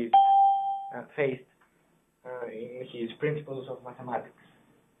faced in his Principles of Mathematics.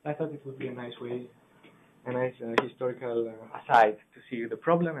 I thought it would be a nice historical aside to see the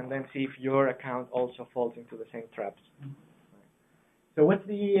problem and then see if your account also falls into the same traps. So what's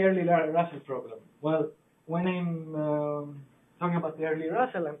the early Russell problem? Well, when I'm talking about the early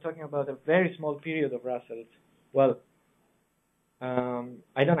Russell, I'm talking about a very small period of Russell's. Well,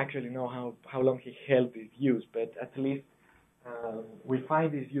 I don't actually know how long he held these views, but at least we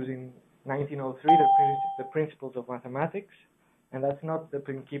find these views in 1903, the Principles of Mathematics, and that's not the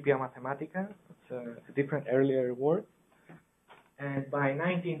Principia Mathematica. It's a different, earlier word. And by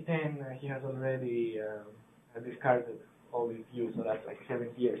 1910, he has already discarded all these views, so that's like 7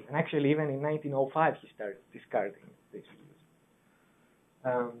 years. And actually, even in 1905, he started discarding these views.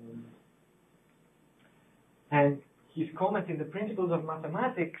 And his comment in the Principles of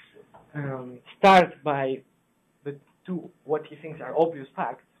Mathematics starts by the two, what he thinks are obvious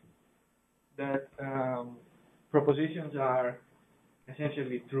facts, that propositions are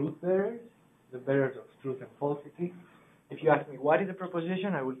essentially truth bearers, the bearers of truth and falsity. If you ask me what is a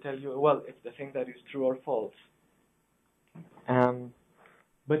proposition, I will tell you, well, it's the thing that is true or false.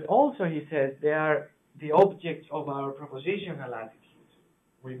 But also, he says, they are the objects of our propositional attitude.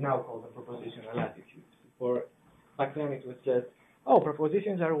 We now call them propositional attitudes. For back then it was just, oh,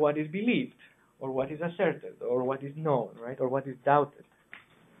 propositions are what is believed, or what is asserted, or what is known, right, or what is doubted.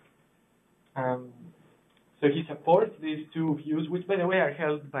 So he supports these two views, which, by the way, are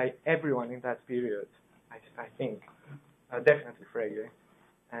held by everyone in that period, I think. Definitely Frege,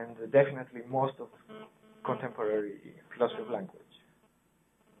 and definitely most of contemporary philosophy of language.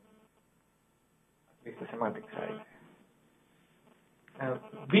 At least the semantic side.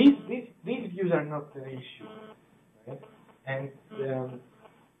 These views are not the issue, right? And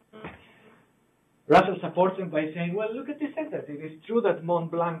Russell supports them by saying, well, look at this sentence. It is true that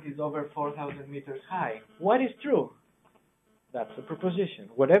Mont Blanc is over 4,000 meters high. What is true? That's a proposition.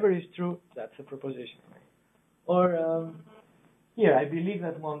 Whatever is true, that's a proposition. Right? Or, here, I believe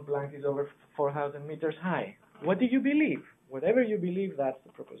that Mont Blanc is over 4,000 meters high. What do you believe? Whatever you believe, that's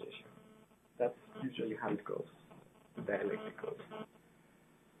the proposition. That's usually how it goes. The dialectic goes.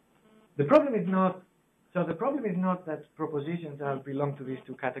 The problem is not, that propositions belong to these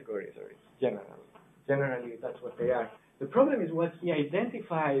two categories, or it's general. Generally, that's what they are. The problem is what he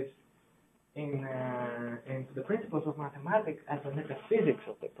identifies in the principles of mathematics as the metaphysics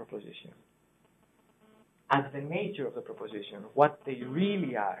of the proposition, as the nature of the proposition, what they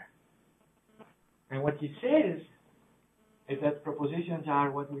really are. And what he says is that propositions are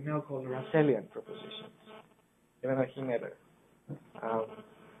what we now call Russellian propositions, even though he never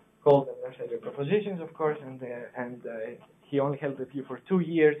called them Russellian propositions, of course, and he only held the view for 2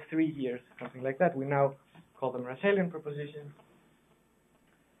 years, 3 years, something like that. We now call them Russellian propositions.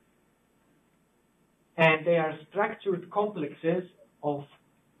 And they are structured complexes of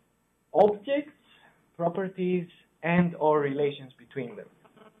objects, properties, and or relations between them.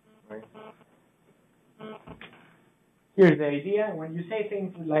 Right? Here's the idea. When you say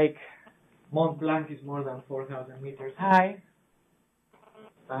things like Mont Blanc is more than 4,000 meters high,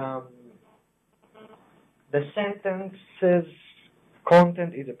 the sentence's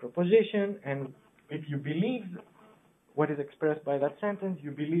content is a proposition, and if you believe what is expressed by that sentence,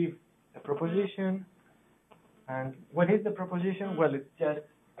 you believe a proposition. And what is the proposition? Well, it's just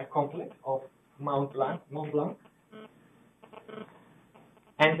a complex of Mont Blanc,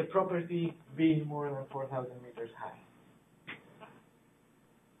 and the property being more than 4,000 meters high,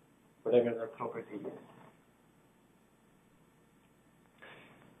 whatever that property is.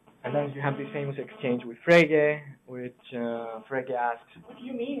 And then you have this famous exchange with Frege, which Frege asks, what do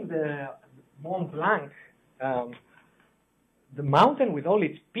you mean the Mont Blanc, the mountain with all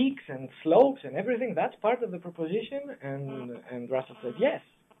its peaks and slopes and everything, that's part of the proposition? And Russell said, yes,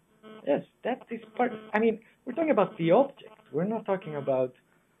 that is part. I mean, we're talking about the object. We're not talking about,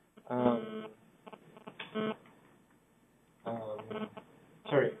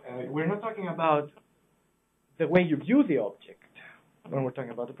 we're not talking about the way you view the object. When we're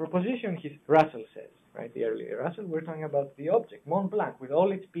talking about the proposition, Russell says, right, the earlier Russell, we're talking about the object, Mont Blanc, with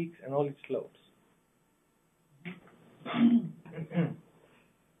all its peaks and all its slopes.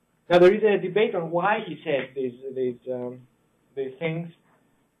 Now, there is a debate on why he said these things.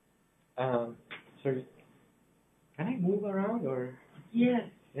 Sorry, can I move around or? Yes.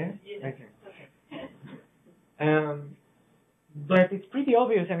 Yes? Yes. Okay. But it's pretty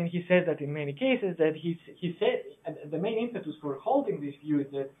obvious. I mean, he said that in many cases that he said the main impetus for holding this view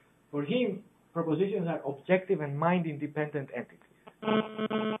is that for him, propositions are objective and mind-independent entities.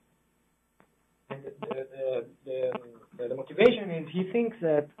 And the motivation is he thinks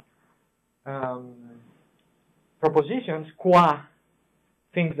that propositions, qua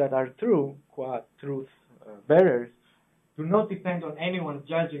things that are true, qua truth bearers, do not depend on anyone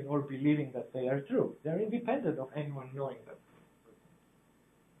judging or believing that they are true. They are independent of anyone knowing them.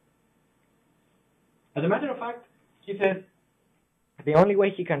 As a matter of fact, he says the only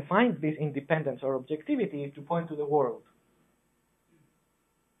way he can find this independence or objectivity is to point to the world.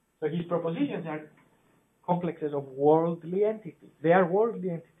 So his propositions are complexes of worldly entities. They are worldly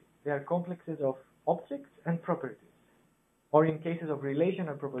entities. They are complexes of objects and properties. Or in cases of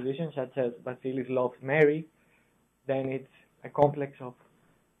relational propositions, such as Vasileios loves Mary, then it's a complex of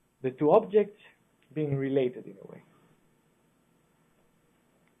the two objects being related in a way.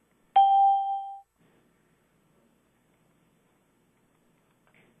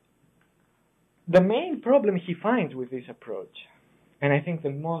 The main problem he finds with this approach, and I think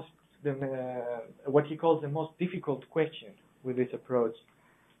what he calls the most difficult question with this approach,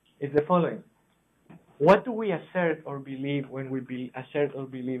 is the following. What do we assert or believe when we assert or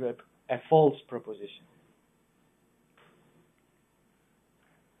believe a false proposition?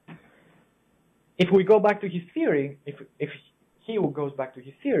 If we go back to his theory, if he who goes back to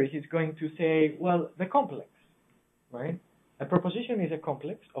his theory, he's going to say, well, the complex, right? A proposition is a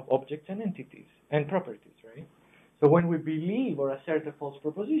complex of objects and entities and properties, right? So when we believe or assert a false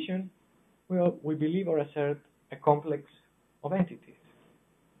proposition, we believe or assert a complex of entities.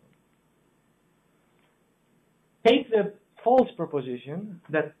 Take the false proposition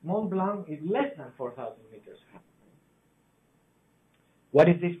that Mont Blanc is less than 4,000 meters high. What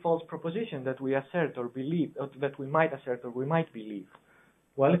is this false proposition that we assert or believe, or that we might assert or we might believe?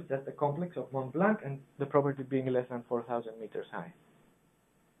 Well, it's just the complex of Mont Blanc and the property being less than 4,000 meters high.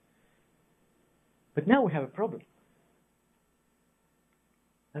 But now we have a problem.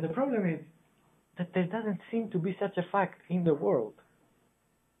 And the problem is that there doesn't seem to be such a fact in the world.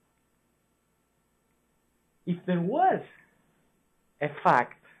 If there was a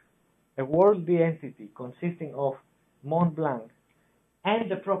fact, a worldly entity consisting of Mont Blanc and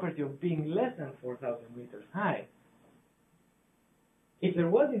the property of being less than 4,000 meters high, if there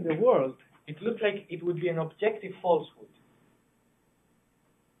was in the world, it looks like it would be an objective falsehood.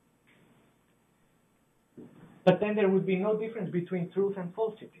 But then there would be no difference between truth and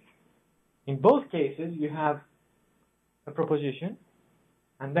falsity. In both cases, you have a proposition,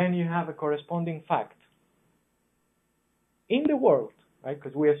 and then you have a corresponding fact. In the world, right?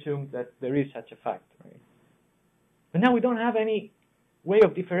 Because we assume that there is such a fact, right? But now we don't have any way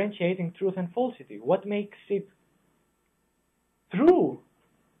of differentiating truth and falsity. What makes it true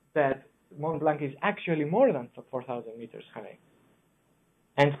that Mont Blanc is actually more than 4,000 meters high,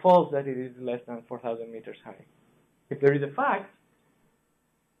 and false that it is less than 4,000 meters high? If there is a fact,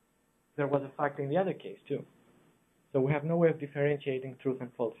 there was a fact in the other case too. So we have no way of differentiating truth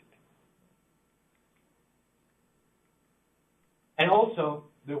and falsity. And also,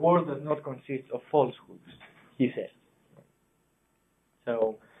 the world does not consist of falsehoods, he says.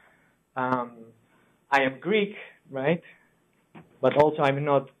 So, I am Greek, right? But also I'm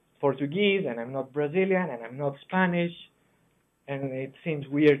not Portuguese, and I'm not Brazilian, and I'm not Spanish. And it seems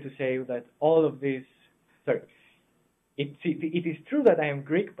weird to say that all of this, it is true that I am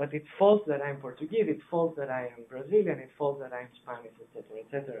Greek, but it's false that I'm Portuguese, it's false that I am Brazilian, it's false that I'm Spanish, etc.,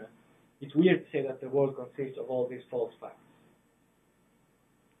 etc. It's weird to say that the world consists of all these false facts.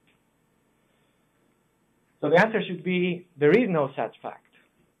 So the answer should be, there is no such fact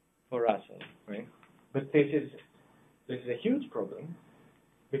for Russell, right? But this is a huge problem,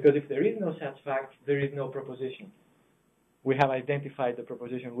 because if there is no such fact, there is no proposition. We have identified the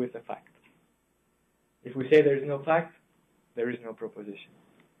proposition with the fact. If we say there is no fact, there is no proposition.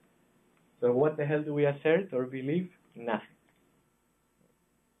 So what the hell do we assert or believe? Nothing.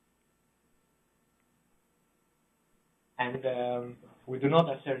 And we do not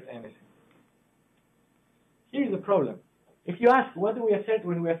assert anything. Here's the problem. If you ask, what do we assert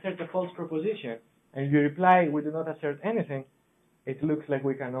when we assert a false proposition, and you reply, we do not assert anything, it looks like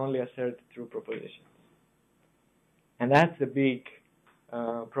we can only assert true propositions. And that's the big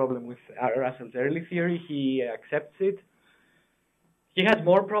problem with Russell's early theory. He accepts it. He has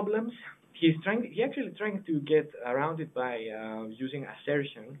more problems. He actually trying to get around it by using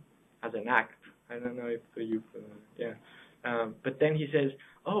assertion as an act. I don't know if you've, but then he says,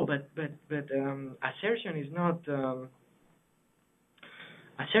 oh, but assertion is not,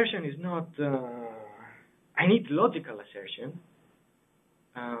 I need logical assertion.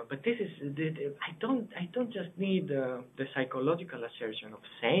 But this is, I don't just need the psychological assertion of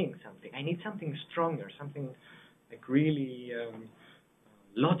saying something. I need something stronger, something like really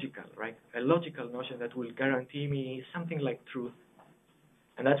logical, right? A logical notion that will guarantee me something like truth.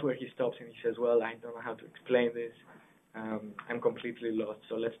 And that's where he stops and he says, well, I don't know how to explain this. I'm completely lost,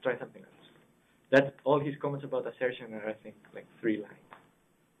 so let's try something else. That's all his comments about assertion are, I think, like 3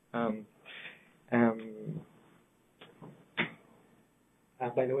 lines.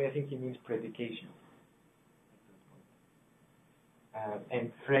 By the way, I think he means predication.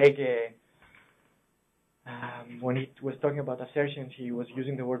 And Frege, when he was talking about assertions, he was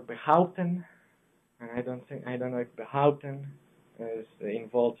using the word behaupten, and I don't know if behaupten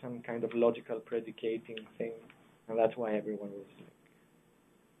involved some kind of logical predicating thing, and that's why everyone was like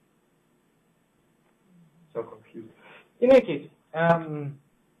so confused. In any case,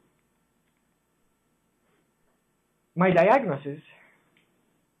 my diagnosis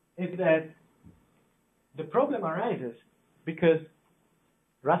is that the problem arises because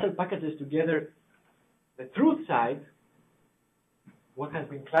Russell packages together the truth side, what has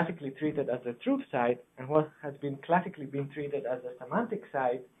been classically treated as the truth side, and what has been classically been treated as the semantic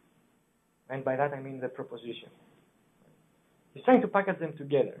side, and by that I mean the proposition. He's trying to package them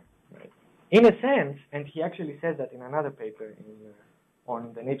together, right? In a sense, and he actually says that in another paper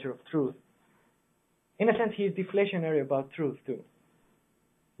on the nature of truth, in a sense, he's deflationary about truth too.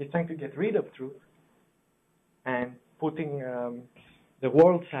 He's trying to get rid of truth and putting the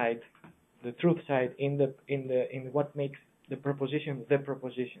world side, the truth side, in what makes the proposition,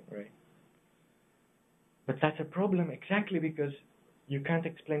 right? But that's a problem exactly because you can't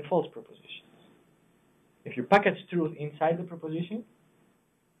explain false propositions. If you package truth inside the proposition,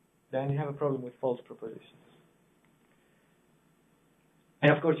 then you have a problem with false propositions.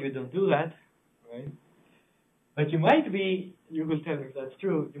 And of course you don't do that, right? But you might be, you will tell me if that's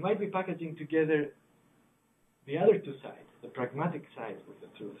true, you might be packaging together the other two sides, the pragmatic side with the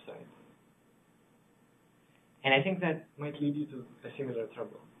truth side. And I think that might lead you to a similar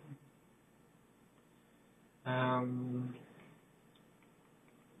trouble.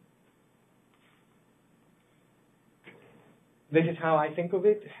 This is how I think of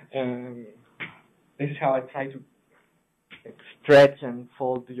it. This is how I try to stretch and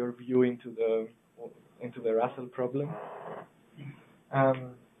fold your view into the Russell problem. I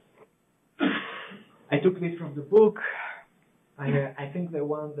took this from the book. I think the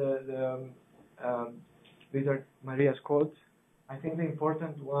one these are Maria's quotes. I think the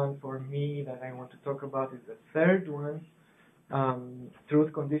important one for me that I want to talk about is the third one.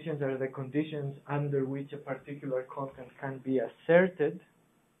 Truth conditions are the conditions under which a particular content can be asserted.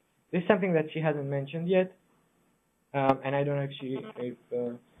 This is something that she hasn't mentioned yet, and I don't know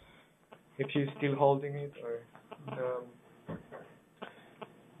if she's still holding it or.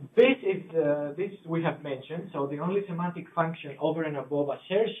 This we have mentioned. So the only semantic function over and above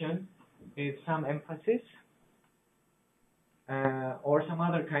assertion is some emphasis or some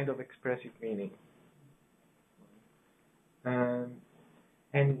other kind of expressive meaning.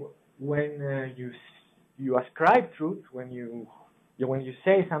 And when you ascribe truth, when you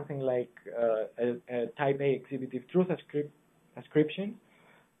say something like a type A exhibitive truth ascription,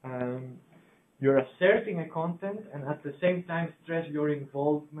 you're asserting a content and at the same time stress your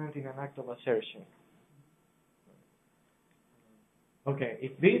involvement in an act of assertion. Okay,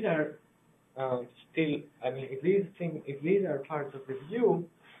 if these are if these are parts of the view,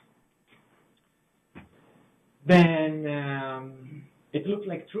 then it looks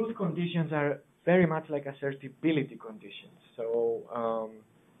like truth conditions are very much like assertibility conditions. So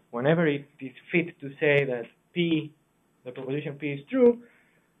whenever it is fit to say that P, the proposition P is true,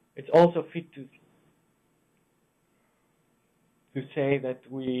 it's also fit to say that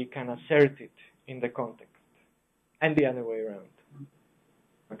we can assert it in the context, and the other way around.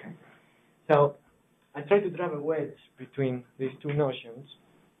 Okay. So I try to drive a wedge between these two notions.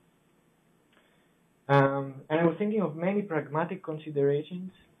 And I was thinking of many pragmatic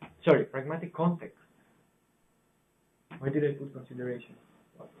considerations. Sorry, pragmatic contexts. Why did I put consideration?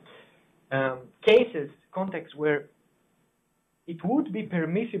 Cases, contexts where it would be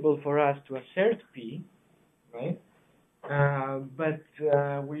permissible for us to assert P, right? But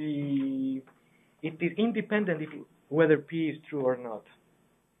it is independent whether P is true or not.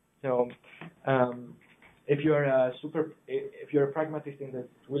 So, if you're a pragmatist in the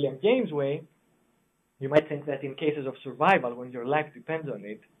William James way, you might think that in cases of survival, when your life depends on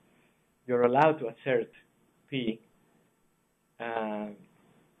it, you're allowed to assert P,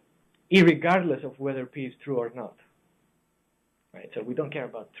 irregardless of whether P is true or not. Right. So we don't care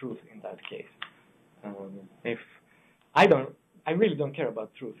about truth in that case. If I really don't care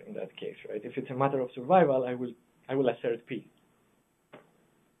about truth in that case, right? If it's a matter of survival, I will assert P.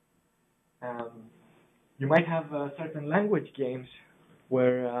 You might have certain language games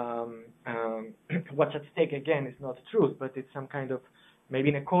where what's at stake again is not truth, but it's some kind of, maybe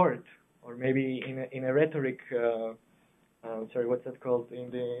in a court or maybe in a rhetoric. Sorry, what's that called in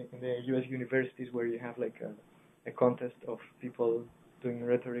the U.S. universities where you have like a contest of people doing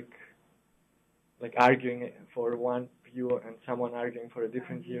rhetoric, like arguing for one view and someone arguing for a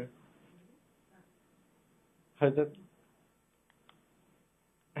different view. How's that?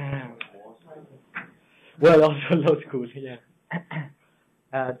 Well, also law school, yeah.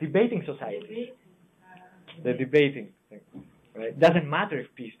 Debating society. The debating thing, right? Doesn't matter if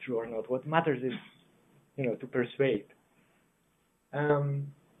P is true or not. What matters is, to persuade.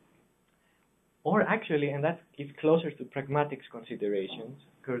 Or actually, and that is closer to pragmatics considerations,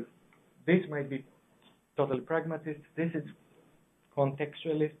 because this might be totally pragmatist, this is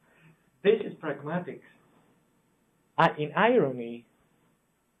contextualist, this is pragmatics. In irony,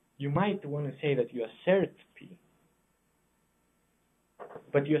 you might want to say that you assert P,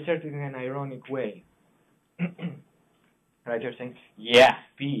 but you assert it in an ironic way. Right? You're saying, yeah,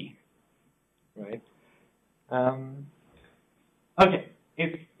 P. Right? Okay.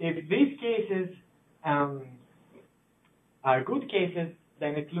 If these cases are good cases,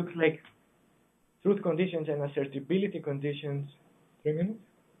 then it looks like truth conditions and assertibility conditions, 3 minutes,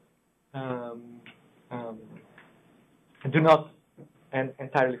 do not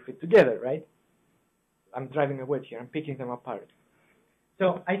entirely fit together, right? I'm driving a wedge here. I'm picking them apart.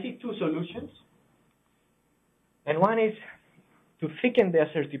 So I see two solutions. And one is to thicken the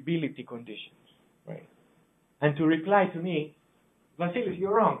assertibility conditions, right? And to reply to me, Vasileios,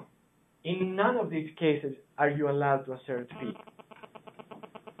 you're wrong. In none of these cases are you allowed to assert P.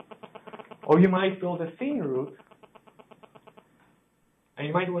 Or you might go the thin route, and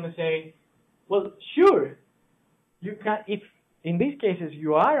you might want to say, well, sure, you can, if in these cases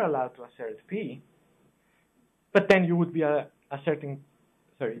you are allowed to assert P, but then you would be then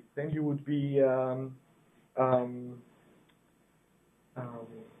you would be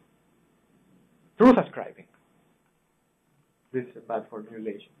truth ascribing. This is a bad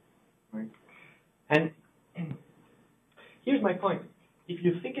formulation, right? And here's my point. If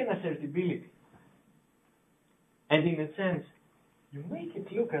you thicken assertibility, and in a sense, you make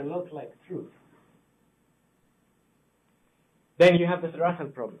it look a lot like truth, then you have the Russell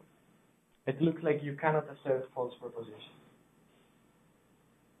problem. It looks like you cannot assert false propositions.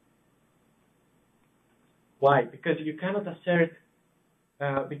 Why? Because you cannot assert,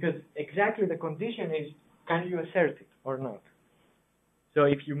 because exactly the condition is, can you assert it or not? So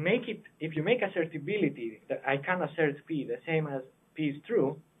if you make assertibility that I can assert P the same as P is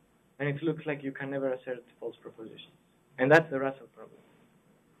true, then it looks like you can never assert false propositions. And that's the Russell problem.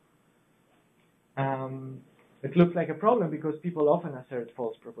 It looks like a problem because people often assert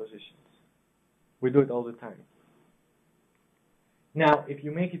false propositions. We do it all the time. Now, if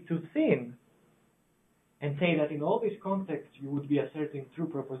you make it too thin and say that in all these contexts you would be asserting true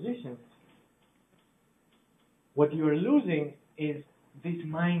propositions, what you are losing is this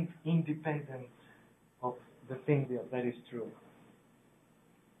mind independence of the thing that is true.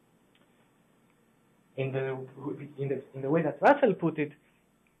 In the way that Russell put it,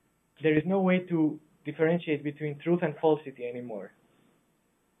 there is no way to differentiate between truth and falsity anymore.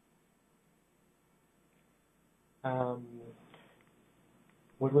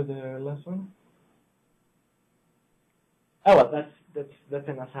 What was the last one? Oh, well, that's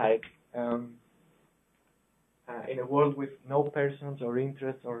an aside. In a world with no persons or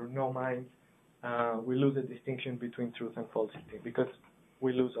interests or no minds, we lose the distinction between truth and falsity because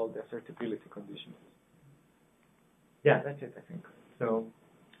we lose all the assertibility conditions. Yeah, that's it, I think. So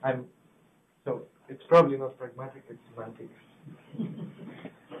it's probably not pragmatic, it's semantic.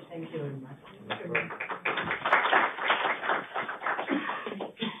 Thank you very much.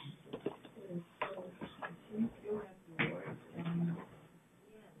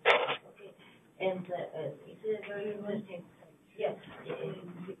 And it's a very interesting. Yes,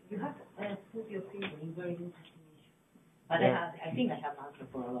 you have put your finger in very interesting issues. But yeah. I think I have answered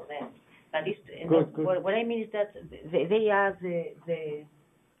for all of them. But good. What I mean is that they are the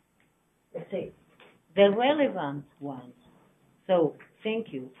let's say the relevant ones. So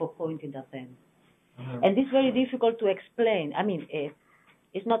thank you for pointing at them. And it's very difficult to explain. I mean,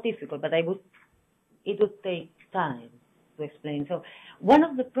 it's not difficult, but it would take time to explain. So one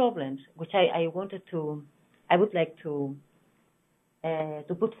of the problems which I would like to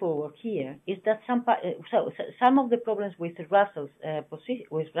put forward here is that some of the problems with Russell's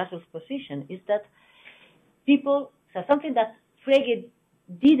position is that people, so something that Frege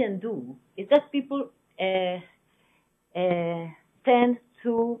didn't do is that people tend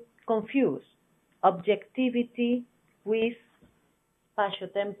to confuse objectivity with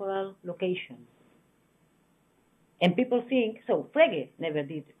spatiotemporal location. And people think, so Frege never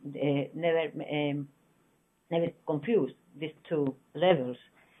confused these two levels.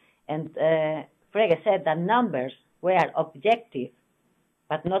 And Frege said that numbers were objective,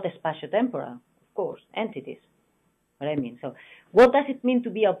 but not spatiotemporal, of course, entities. What I mean. So what does it mean to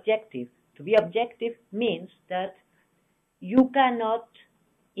be objective? To be objective means that you cannot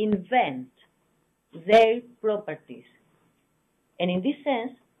invent their properties. And in this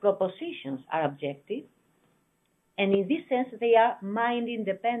sense, propositions are objective. And in this sense, they are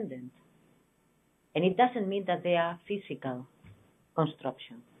mind-independent. And it doesn't mean that they are physical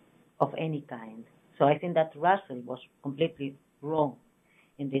constructions of any kind. So I think that Russell was completely wrong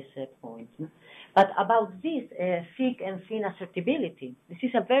in this point. But about this thick and thin assertibility, this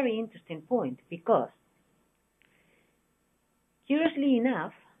is a very interesting point because, curiously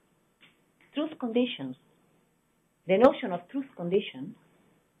enough, truth conditions, the notion of truth condition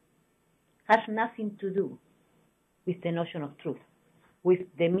has nothing to do with the notion of truth, with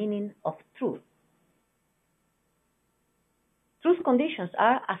the meaning of truth. Truth conditions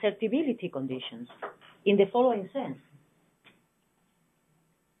are assertibility conditions in the following sense.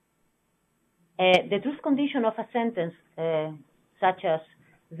 The truth condition of a sentence such as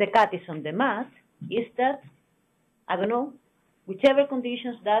the cat is on the mat is that, I don't know, whichever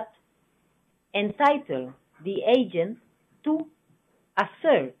conditions that entitle the agent to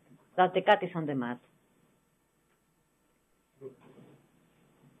assert that the cat is on the mat.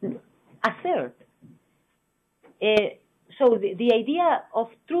 Assert. So the idea of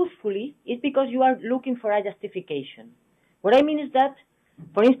truthfully is because you are looking for a justification. What I mean is that,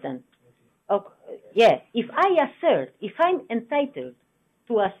 for instance, if I'm entitled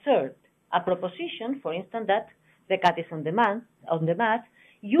to assert a proposition, for instance, that the cat is on the mat,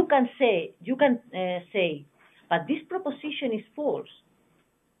 you can say, but this proposition is false.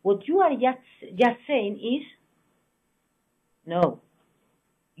 What you are just saying is, no,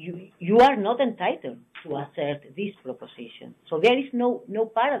 you are not entitled to assert this proposition. So there is no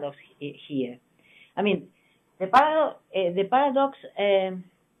paradox here. I mean, the paradox,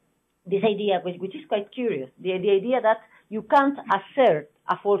 this idea, which is quite curious, the idea that you can't assert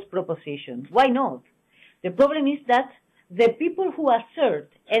a false proposition. Why not? The problem is that the people who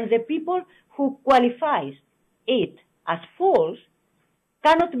assert and the people who qualifies it as false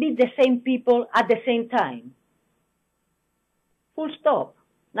cannot be the same people at the same time. Full stop.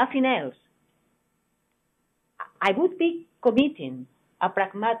 Nothing else. I would be committing a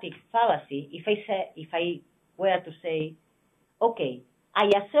pragmatic fallacy if I were to say, okay, I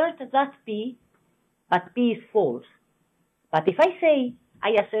assert that P, but P is false. But if I say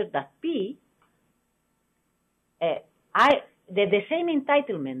I assert that P, the same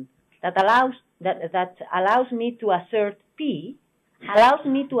entitlement that allows me to assert P allows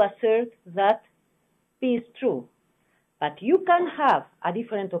me to assert that P is true. But you can have a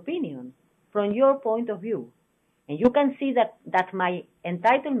different opinion from your point of view, and you can see that my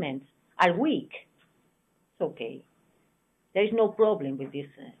entitlements are weak. It's okay. There is no problem with this.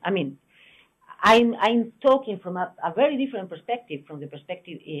 I mean, I'm talking from a very different perspective from the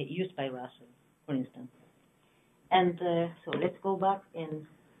perspective used by Russell, for instance. And so let's go back, and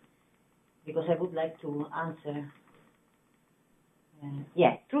because I would like to answer.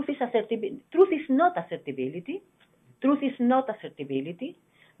 Truth is assertibility. Truth is not assertibility. Truth is not assertibility,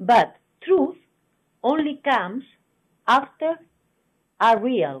 but truth only comes after a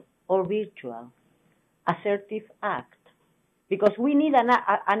real or virtual assertive act, because we need an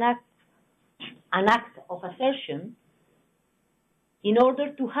act of assertion in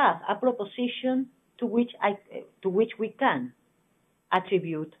order to have a proposition to which we can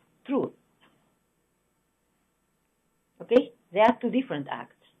attribute truth. Okay? There are two different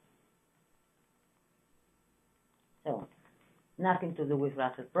acts. So, nothing to do with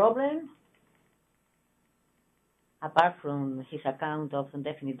Russell's problem, apart from his account of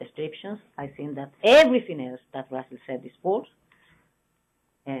indefinite descriptions. I think that everything else that Russell said is false,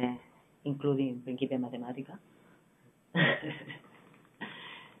 including Principia Mathematica.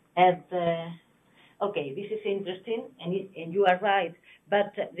 And, okay, this is interesting, and you are right,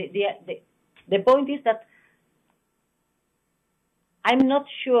 but the point is that I'm not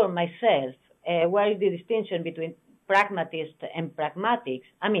sure myself where is the distinction between pragmatist and pragmatics.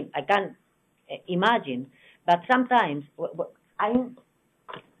 I mean, I can imagine, but sometimes I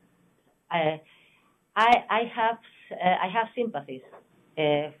have sympathies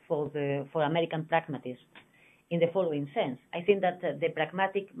for American pragmatists in the following sense. I think that the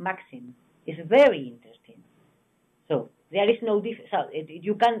pragmatic maxim is very interesting. So there is no difference. So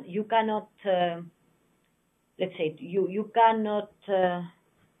you cannot let's say you cannot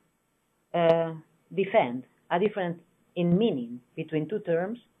defend a difference in meaning between two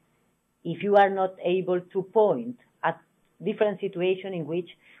terms if you are not able to point at different situations in which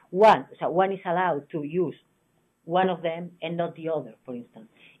one is allowed to use one of them and not the other, for instance.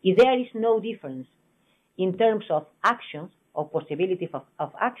 If there is no difference in terms of actions or possibility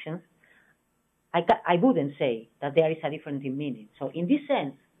of actions, I wouldn't say that there is a difference in meaning. So in this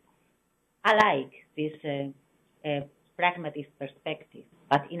sense, I like this pragmatist perspective.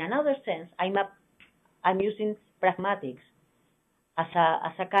 But in another sense, I'm using pragmatics as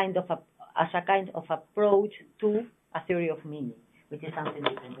a kind of approach to a theory of meaning, which is something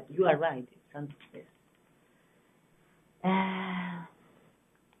different. But you are right. It's something different.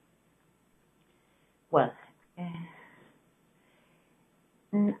 Well,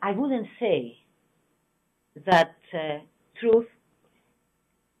 I wouldn't say that truth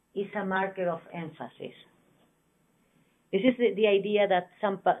is a marker of emphasis. This is the idea that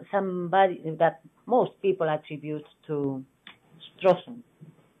that most people attribute to Strawson,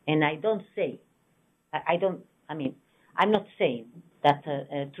 and I don't say, I'm not saying that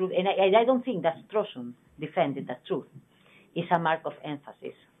truth, and I don't think that Strawson defended that truth is a mark of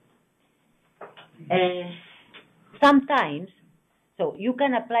emphasis. Sometimes, so you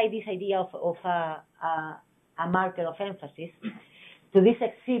can apply this idea of a marker of emphasis to these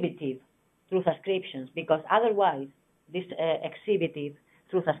exhibitive truth ascriptions, because otherwise these exhibitive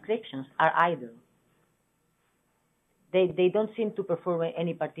truth ascriptions are idle. They don't seem to perform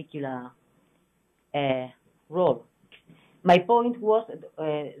any particular role. My point was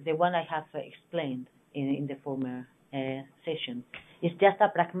the one I have explained in the former session. It's just a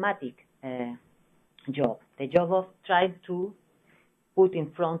pragmatic job, the job of trying to put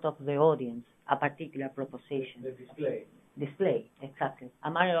in front of the audience a particular proposition. The display. Display, exactly, a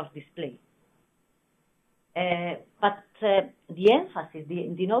manner of display. But the emphasis,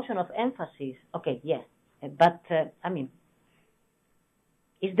 the notion of emphasis, okay, yes, but I mean,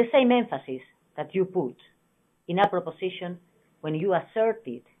 it's the same emphasis that you put in a proposition when you assert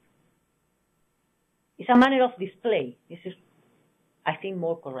it. It's a manner of display. This is, I think,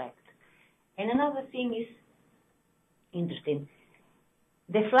 more correct. And another thing is interesting.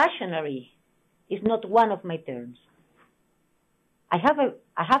 Deflationary is not one of my terms. I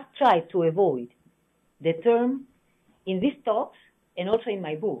have tried to avoid the term in these talks and also in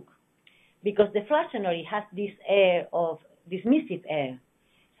my book, because deflationary has this air of dismissive air.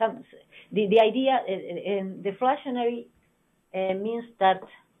 The idea, deflationary means that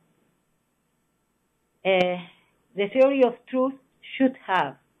the theory of truth should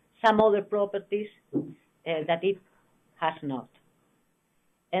have some other properties that it has not.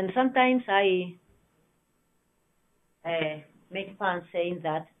 And sometimes I make fun saying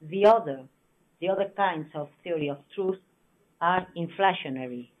that the other kinds of theory of truth are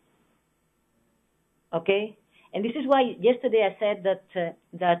inflationary. Okay? And this is why yesterday I said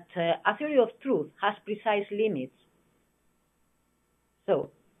that a theory of truth has precise limits.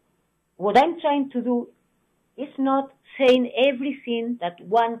 So, what I'm trying to do is not saying everything that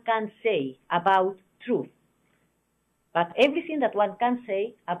one can say about truth, but everything that one can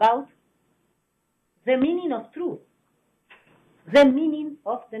say about the meaning of truth, the meaning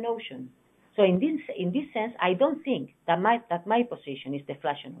of the notion. So in this sense, I don't think that my position is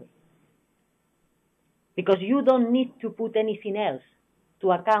deflationary, because you don't need to put anything else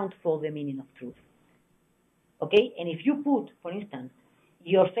to account for the meaning of truth. Okay? And if you put, for instance,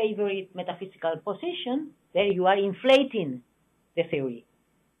 your favorite metaphysical position, then you are inflating the theory.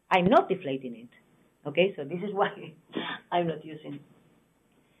 I'm not deflating it. Okay? So this is why I'm not using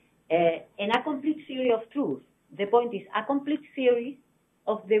it. And a complete theory of truth, the point is a complete theory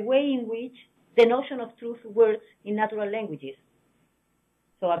of the way in which the notion of truth works in natural languages.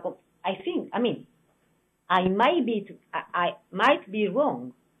 So I might be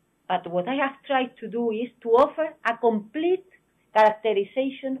wrong, but what I have tried to do is to offer a complete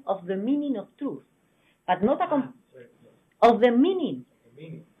characterization of the meaning of truth, but not of the meaning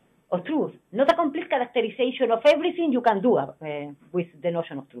of truth, not a complete characterization of everything you can do with the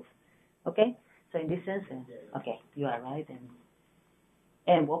notion of truth. Okay? So in this sense, okay, you are right.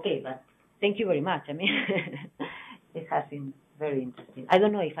 And okay, but thank you very much. I mean, it has been very interesting. I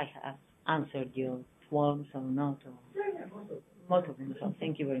don't know if I have answered your forms or not. Most of them. So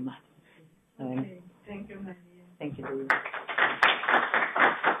thank you very much. Okay. Thank you, Maria. Thank you.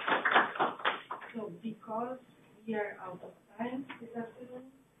 So because we are out of time this afternoon,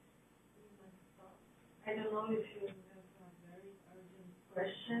 we must stop. I don't know if you have a very urgent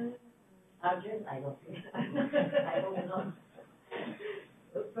question. Urgent? I don't think so. I hope not.